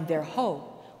combining their hoe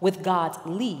with God's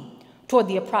lee toward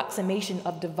the approximation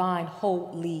of divine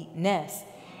holiness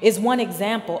is one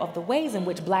example of the ways in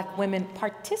which Black women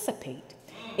participate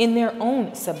in their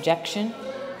own subjection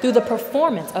through the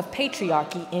performance of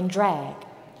patriarchy in drag.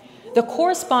 The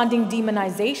corresponding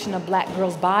demonization of Black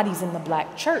girls' bodies in the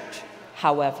Black church,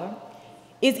 however,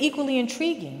 is equally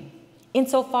intriguing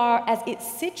insofar as it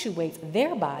situates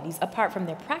their bodies, apart from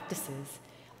their practices,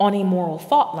 on a moral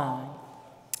fault line.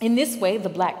 In this way, the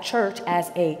Black church, as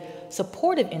a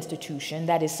supportive institution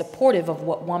that is supportive of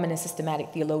what woman and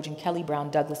systematic theologian Kelly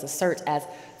Brown Douglas asserts as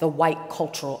the white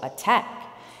cultural attack,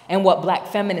 and what Black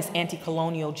feminist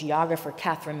anti-colonial geographer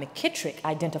Catherine McKittrick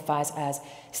identifies as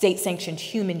state-sanctioned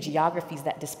human geographies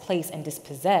that displace and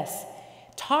dispossess,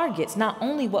 targets not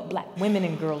only what Black women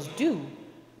and girls do,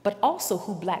 but also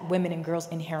who Black women and girls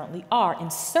inherently are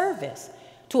in service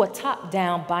to a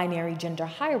top-down binary gender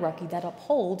hierarchy that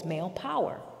upholds male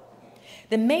power.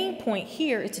 The main point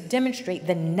here is to demonstrate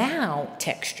the now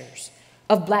textures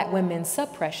of Black women's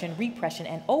suppression, repression,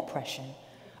 and oppression,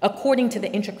 according to the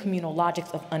intercommunal logics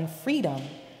of unfreedom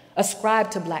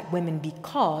ascribed to Black women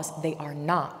because they are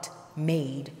not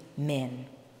made men.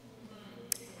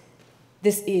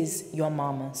 This is your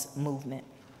mama's movement.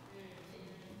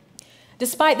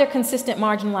 Despite their consistent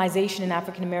marginalization in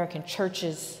African American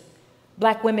churches,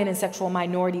 Black women and sexual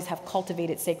minorities have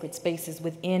cultivated sacred spaces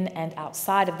within and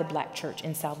outside of the Black church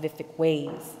in salvific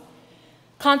ways.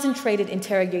 Concentrated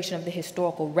interrogation of the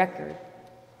historical record,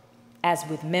 as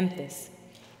with Memphis,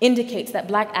 indicates that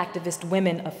Black activist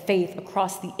women of faith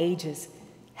across the ages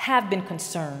have been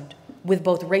concerned with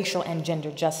both racial and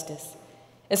gender justice,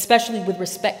 especially with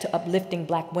respect to uplifting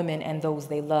Black women and those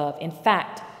they love. In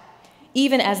fact,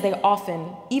 even as they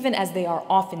are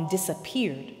often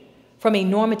disappeared from a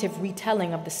normative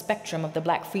retelling of the spectrum of the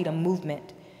Black freedom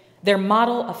movement, their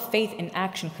model of faith in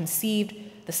action conceived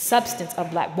the substance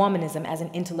of Black womanism as an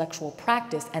intellectual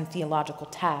practice and theological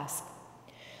task.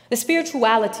 The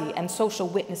spirituality and social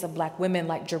witness of Black women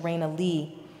like Jarena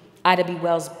Lee, Ida B.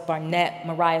 Wells Barnett,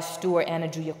 Mariah Stewart, Anna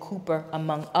Julia Cooper,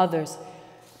 among others,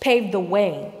 paved the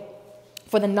way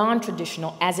for the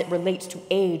non-traditional, as it relates to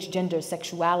age, gender,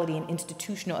 sexuality, and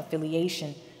institutional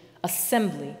affiliation,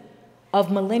 assembly of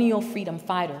millennial freedom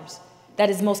fighters that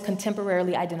is most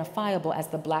contemporarily identifiable as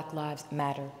the Black Lives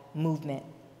Matter movement,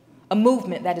 a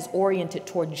movement that is oriented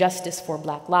toward justice for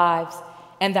Black lives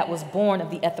and that was born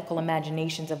of the ethical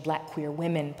imaginations of Black queer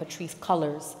women, Patrisse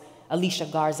Cullors, Alicia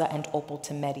Garza, and Opal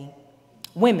Tometi.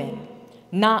 Women,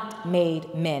 not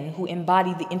made men, who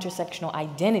embody the intersectional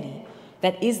identity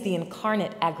that is the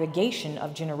incarnate aggregation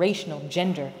of generational,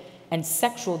 gender, and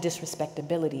sexual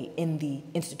disrespectability in the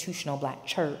institutional Black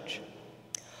church.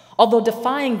 Although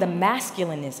defying the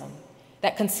masculinism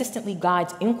that consistently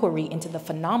guides inquiry into the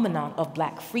phenomenon of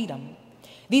Black freedom,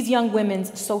 these young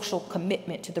women's social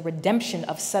commitment to the redemption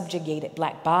of subjugated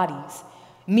Black bodies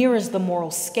mirrors the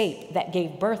moral scape that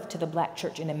gave birth to the Black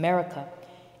church in America,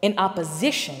 in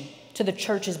opposition to the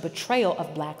church's betrayal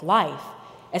of Black life,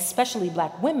 especially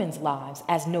Black women's lives,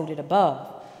 as noted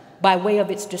above, by way of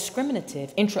its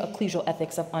discriminative intra-ecclesial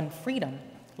ethics of unfreedom,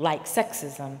 like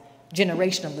sexism,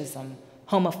 generationalism,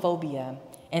 homophobia,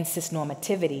 and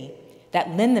cisnormativity, that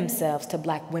lend themselves to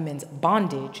Black women's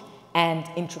bondage and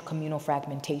intracommunal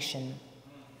fragmentation.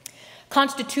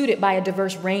 Constituted by a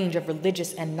diverse range of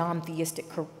religious and non-theistic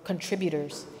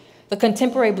contributors, the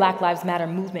contemporary Black Lives Matter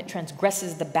movement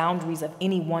transgresses the boundaries of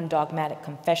any one dogmatic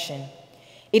confession.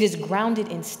 It is grounded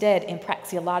instead in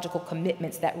praxeological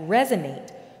commitments that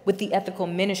resonate with the ethical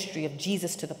ministry of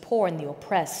Jesus to the poor and the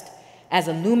oppressed, as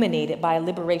illuminated by a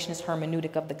liberationist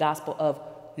hermeneutic of the Gospel of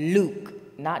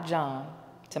Luke, not John,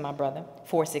 to my brother,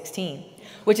 4:16,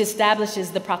 which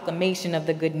establishes the proclamation of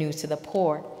the good news to the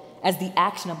poor as the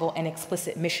actionable and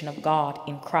explicit mission of God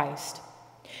in Christ.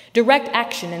 Direct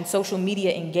action and social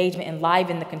media engagement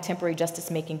enliven the contemporary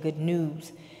justice-making good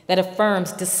news that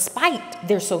affirms, despite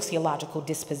their sociological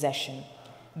dispossession,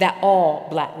 that all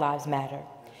Black lives matter.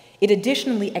 It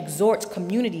additionally exhorts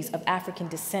communities of African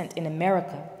descent in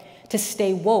America to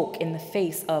stay woke in the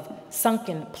face of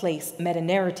sunken place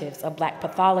meta-narratives of Black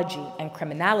pathology and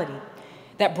criminality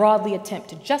that broadly attempt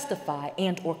to justify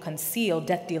and or conceal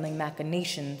death-dealing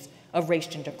machinations of race,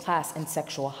 gender, class, and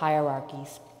sexual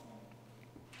hierarchies.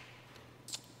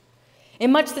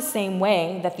 In much the same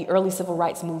way that the early civil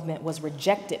rights movement was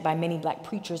rejected by many Black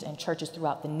preachers and churches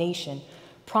throughout the nation,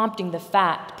 prompting in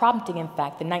fact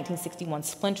the 1961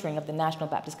 splintering of the National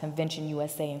Baptist Convention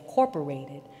USA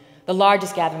Incorporated, the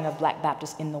largest gathering of Black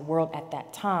Baptists in the world at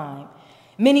that time,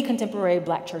 many contemporary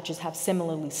Black churches have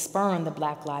similarly spurned the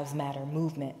Black Lives Matter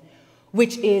movement,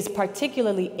 which is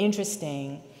particularly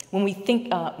interesting when we think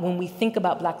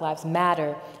about Black Lives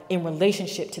Matter in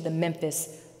relationship to the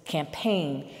Memphis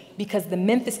campaign, because the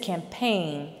Memphis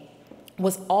campaign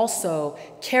was also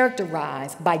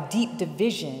characterized by deep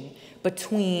division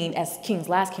between, as King's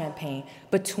last campaign,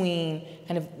 between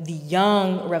kind of the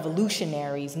young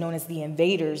revolutionaries known as the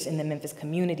invaders in the Memphis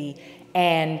community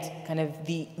and kind of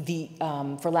the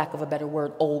for lack of a better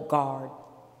word, old guard.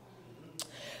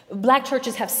 Black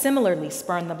churches have similarly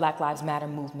spurned the Black Lives Matter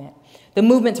movement. The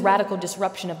movement's radical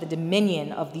disruption of the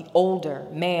dominion of the older,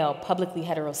 male, publicly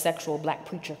heterosexual Black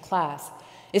preacher class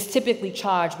is typically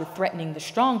charged with threatening the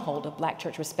stronghold of Black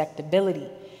church respectability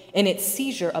in its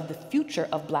seizure of the future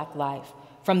of Black life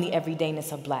from the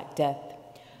everydayness of Black death.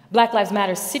 Black Lives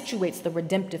Matter situates the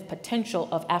redemptive potential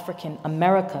of African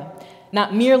America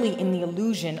not merely in the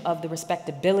illusion of the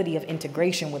respectability of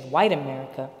integration with white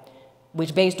America,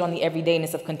 which based on the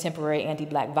everydayness of contemporary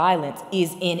anti-Black violence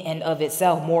is in and of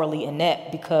itself morally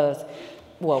inept because,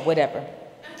 well, whatever.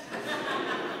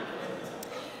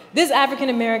 This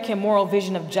African-American moral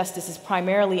vision of justice is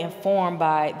primarily informed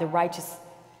by the righteous,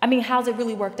 how's it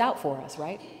really worked out for us,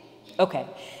 right? Okay.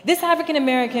 This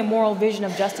African-American moral vision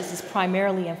of justice is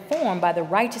primarily informed by the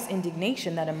righteous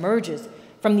indignation that emerges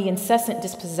from the incessant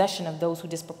dispossession of those who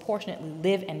disproportionately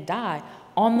live and die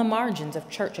on the margins of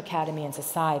church, academy, and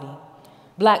society.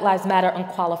 Black Lives Matter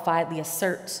unqualifiedly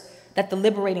asserts that the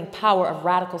liberating power of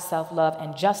radical self-love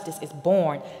and justice is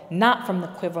born not from the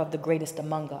quiver of the greatest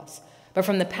among us, but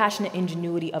from the passionate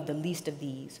ingenuity of the least of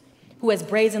these, who, as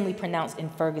brazenly pronounced in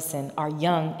Ferguson, are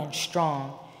young and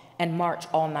strong and march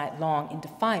all night long in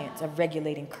defiance of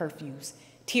regulating curfews,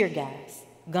 tear gas,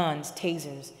 guns,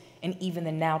 tasers, and even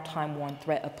the now time-worn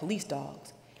threat of police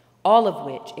dogs, all of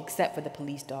which, except for the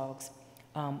police dogs,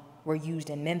 were used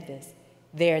in Memphis.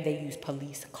 There they used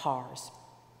police cars.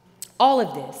 All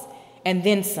of this, and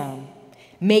then some,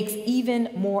 makes even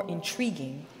more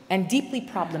intriguing and deeply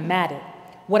problematic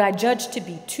what I judge to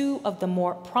be two of the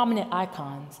more prominent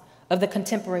icons of the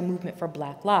contemporary movement for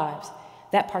Black lives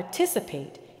that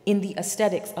participate in the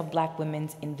aesthetics of Black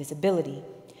women's invisibility,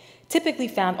 typically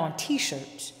found on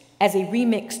T-shirts as a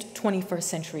remixed 21st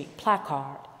century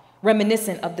placard,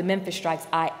 reminiscent of the Memphis Strike's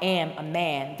I Am a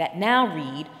Man that now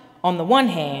read, on the one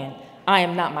hand, I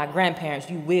am not my grandparents,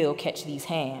 you will catch these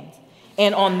hands.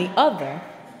 And on the other,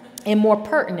 and more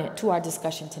pertinent to our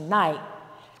discussion tonight,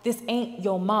 this ain't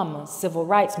your mama's civil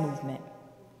rights movement.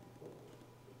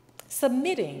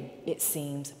 Submitting, it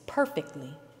seems,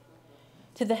 perfectly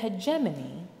to the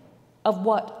hegemony of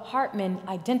what Hartman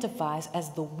identifies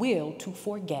as the will to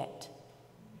forget,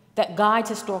 that guides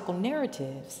historical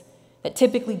narratives that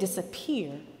typically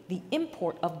disappear the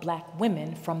import of Black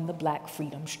women from the Black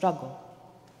freedom struggle.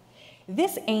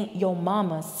 This ain't your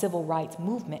mama's civil rights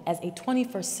movement as a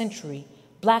 21st century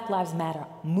Black Lives Matter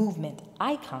movement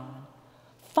icon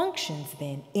functions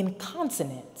then in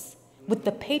consonance with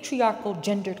the patriarchal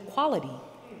gendered quality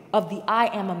of the I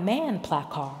Am a Man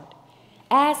placard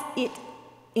as it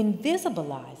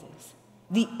invisibilizes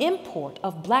the import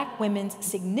of Black women's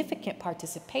significant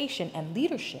participation and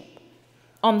leadership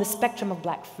on the spectrum of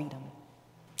Black freedom,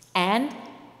 and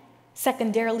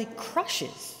secondarily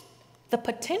crushes the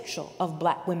potential of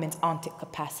Black women's ontic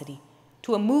capacity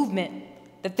to a movement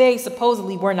that they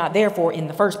supposedly were not there for in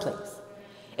the first place,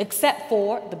 except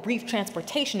for the brief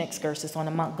transportation excursus on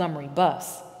a Montgomery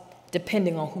bus,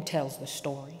 depending on who tells the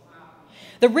story.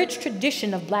 The rich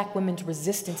tradition of Black women's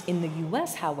resistance in the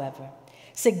US, however,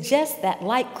 suggests that,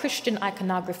 like Christian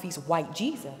iconography's white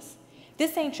Jesus,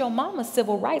 this ain't your mama's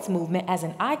civil rights movement as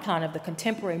an icon of the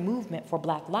contemporary movement for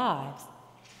Black lives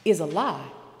is a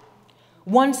lie.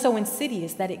 One so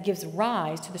insidious that it gives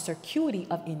rise to the circuity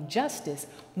of injustice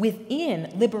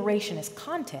within liberationist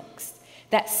context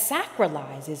that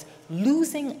sacralizes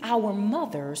losing our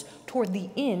mothers toward the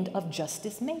end of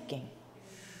justice making.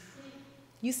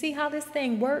 You see how this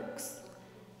thing works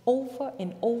over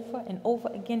and over and over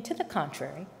again? To the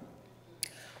contrary,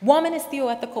 womanist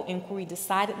theoethical inquiry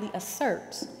decidedly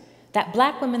asserts that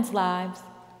Black women's lives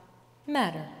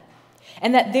matter,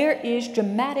 and that there is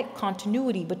dramatic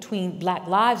continuity between Black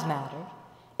Lives Matter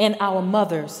and our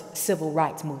mother's civil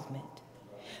rights movement.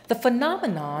 The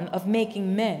phenomenon of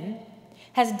making men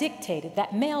has dictated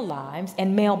that male lives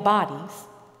and male bodies,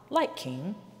 like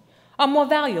King, are more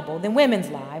valuable than women's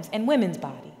lives and women's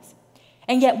bodies.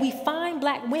 And yet we find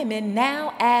Black women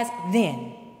now as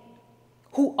then,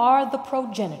 who are the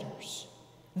progenitors,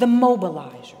 the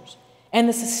mobilizers, and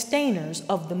the sustainers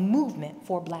of the movement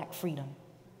for Black freedom.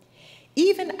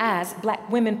 Even as Black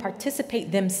women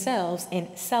participate themselves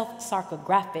in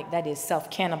self-sarcographic, that is,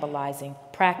 self-cannibalizing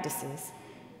practices,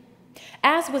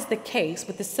 as was the case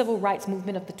with the civil rights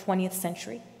movement of the 20th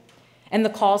century and the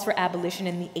calls for abolition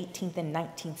in the 18th and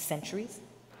 19th centuries,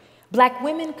 Black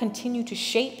women continue to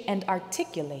shape and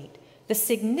articulate the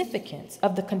significance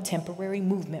of the contemporary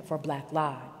movement for Black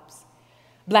lives.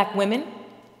 Black women,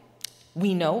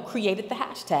 we know, created the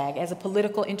hashtag as a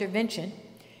political intervention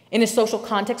in a social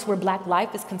context where Black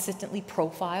life is consistently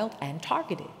profiled and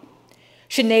targeted.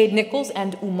 Sinead Nichols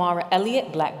and Umara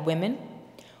Elliott, Black women,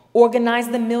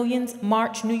 organized the Millions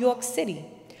March New York City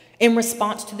in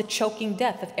response to the choking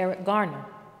death of Eric Garner.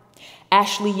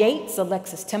 Ashley Yates,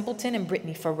 Alexis Templeton, and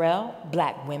Brittany Farrell,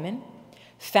 Black women,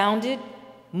 founded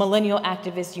Millennial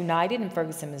Activists United in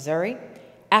Ferguson, Missouri,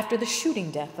 after the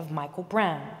shooting death of Michael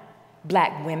Brown.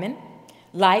 Black women,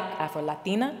 like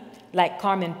Afro-Latina, like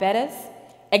Carmen Perez,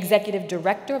 executive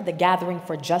director of the Gathering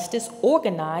for Justice,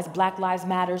 organized Black Lives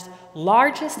Matter's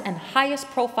largest and highest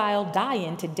profile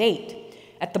die-in to date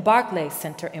at the Barclays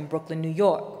Center in Brooklyn, New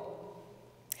York.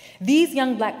 These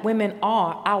young Black women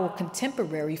are our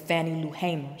contemporary Fannie Lou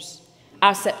Hamers,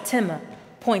 our Septima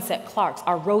Poinsett Clarks,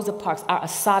 our Rosa Parks, our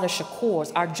Assata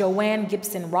Shakurs, our Joanne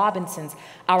Gibson Robinsons,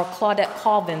 our Claudette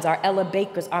Colvins, our Ella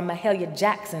Bakers, our Mahalia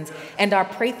Jacksons, and our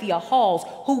Prathia Halls,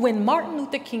 who, when Martin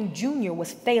Luther King Jr.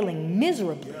 was failing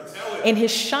miserably in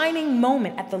his shining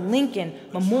moment at the Lincoln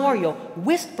Memorial,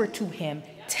 whispered to him,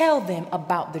 "Tell them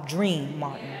about the dream,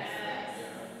 Martin."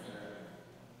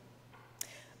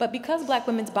 But because Black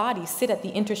women's bodies sit at the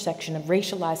intersection of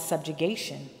racialized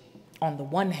subjugation on the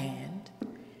one hand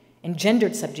and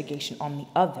gendered subjugation on the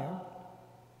other,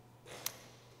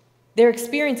 their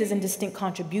experiences and distinct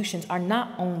contributions are not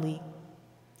only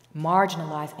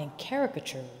marginalized and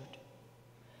caricatured,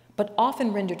 but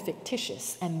often rendered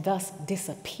fictitious and thus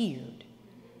disappeared,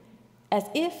 as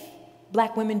if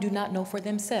Black women do not know for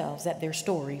themselves that their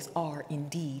stories are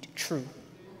indeed true.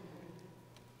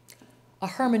 A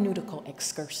hermeneutical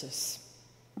excursus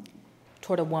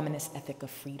toward a womanist ethic of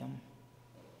freedom.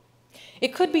 It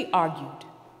could be argued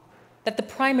that the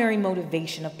primary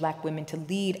motivation of Black women to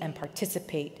lead and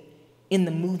participate in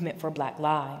the movement for Black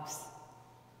lives,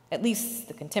 at least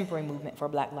the contemporary movement for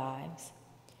Black lives,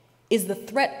 is the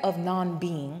threat of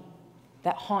non-being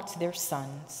that haunts their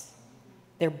sons,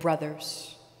 their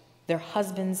brothers, their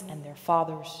husbands and their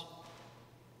fathers,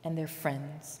 and their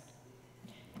friends,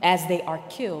 as they are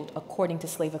killed according to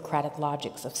slavocratic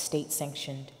logics of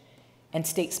state-sanctioned and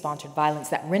state-sponsored violence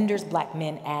that renders Black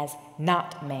men as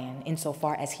not man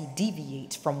insofar as he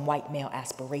deviates from white male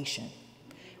aspiration.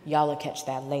 Y'all will catch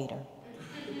that later.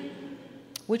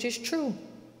 Which is true,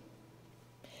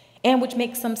 and which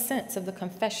makes some sense of the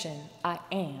confession, "I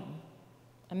am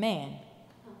a man."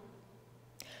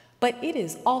 But it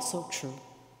is also true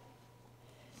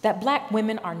that Black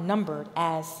women are numbered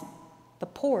as the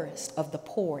poorest of the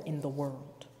poor in the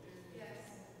world.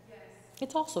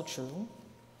 It's also true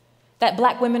that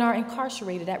Black women are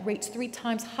incarcerated at rates 3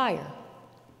 times higher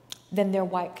than their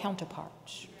white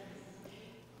counterparts.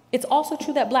 It's also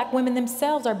true that Black women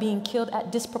themselves are being killed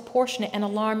at disproportionate and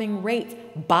alarming rates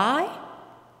by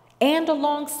and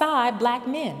alongside Black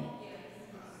men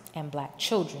and Black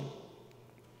children,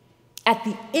 at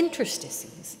the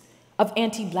interstices of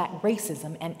anti-Black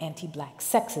racism and anti-Black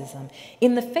sexism.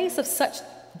 In the face of such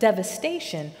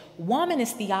devastation,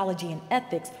 womanist theology and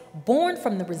ethics, born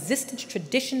from the resistance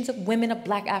traditions of women of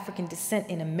Black African descent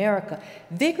in America,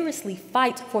 vigorously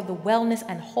fights for the wellness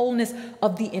and wholeness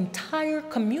of the entire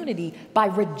community by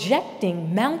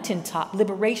rejecting mountaintop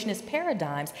liberationist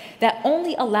paradigms that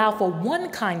only allow for one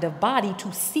kind of body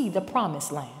to see the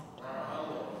promised land.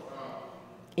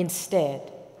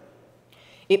 Instead,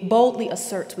 it boldly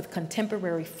asserts with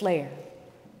contemporary flair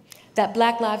that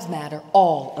Black lives matter,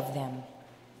 all of them,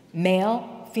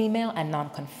 male, female, and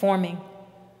nonconforming,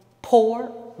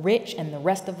 poor, rich, and the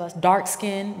rest of us, dark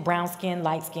skin, brown skin,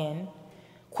 light skin,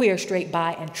 queer, straight,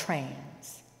 bi, and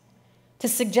trans. To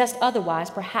suggest otherwise,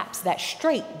 perhaps that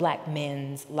straight Black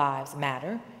men's lives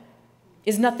matter,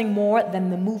 is nothing more than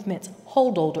the movement's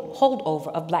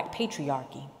holdover of Black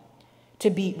patriarchy, to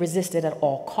be resisted at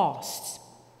all costs.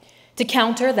 To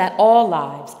counter that all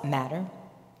lives matter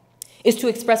is to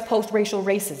express post-racial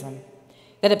racism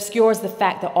that obscures the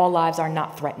fact that all lives are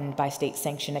not threatened by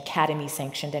state-sanctioned,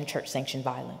 academy-sanctioned, and church-sanctioned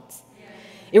violence.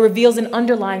 It reveals an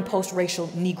underlying post-racial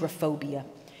negrophobia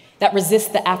that resists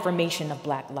the affirmation of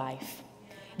Black life.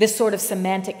 This sort of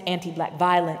semantic anti-Black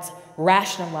violence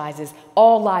rationalizes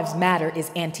all lives matter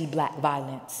is anti-Black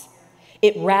violence.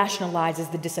 It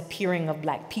rationalizes the disappearing of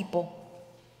Black people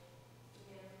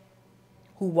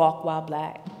who walk while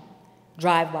Black,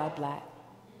 drive while Black,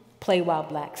 play while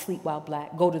Black, sleep while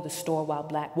Black, go to the store while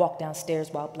Black, walk downstairs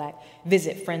while Black,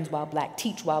 visit friends while Black,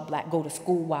 teach while Black, go to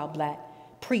school while Black,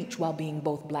 preach while being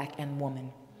both Black and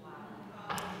woman.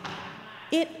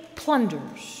 It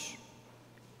plunders,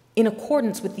 in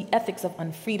accordance with the ethics of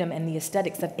unfreedom and the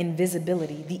aesthetics of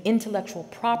invisibility, the intellectual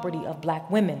property of Black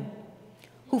women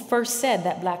who first said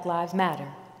that Black lives matter,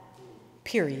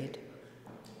 period.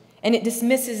 And it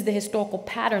dismisses the historical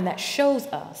pattern that shows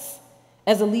us,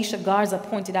 as Alicia Garza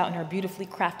pointed out in her beautifully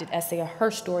crafted essay, Her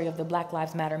Story of the Black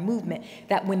Lives Matter movement,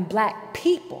 that when Black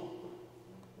people,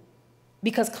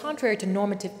 because contrary to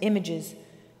normative images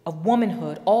of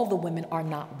womanhood, all the women are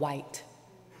not white.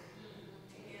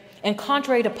 And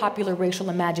contrary to popular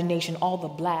racial imagination, all the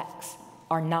Blacks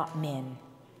are not men.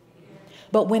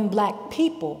 But when Black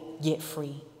people get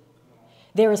free,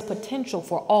 there is potential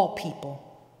for all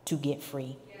people to get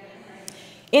free.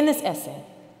 In this essay,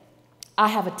 I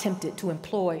have attempted to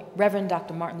employ Reverend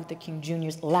Dr. Martin Luther King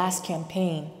Jr.'s last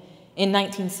campaign in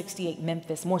 1968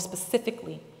 Memphis, more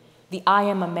specifically, the I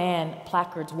Am a Man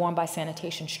placards worn by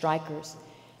sanitation strikers,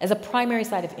 as a primary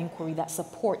site of inquiry that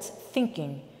supports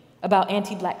thinking about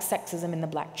anti-Black sexism in the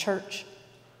Black church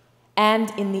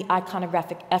and in the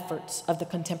iconographic efforts of the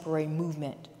contemporary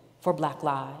movement for Black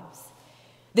lives.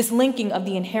 This linking of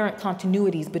the inherent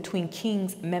continuities between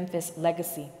King's Memphis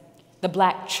legacy, the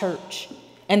Black church,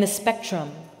 and the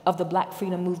spectrum of the Black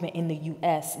freedom movement in the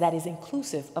US that is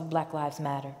inclusive of Black Lives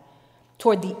Matter,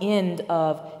 toward the end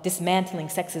of dismantling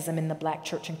sexism in the Black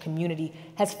church and community,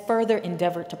 has further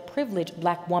endeavored to privilege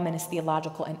Black womanist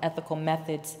theological and ethical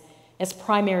methods as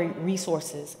primary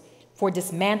resources for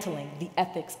dismantling the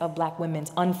ethics of Black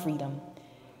women's unfreedom,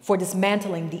 for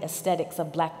dismantling the aesthetics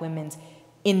of Black women's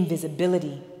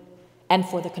invisibility, and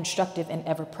for the constructive and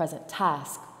ever-present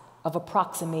task of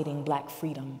approximating Black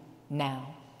freedom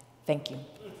now. Thank you.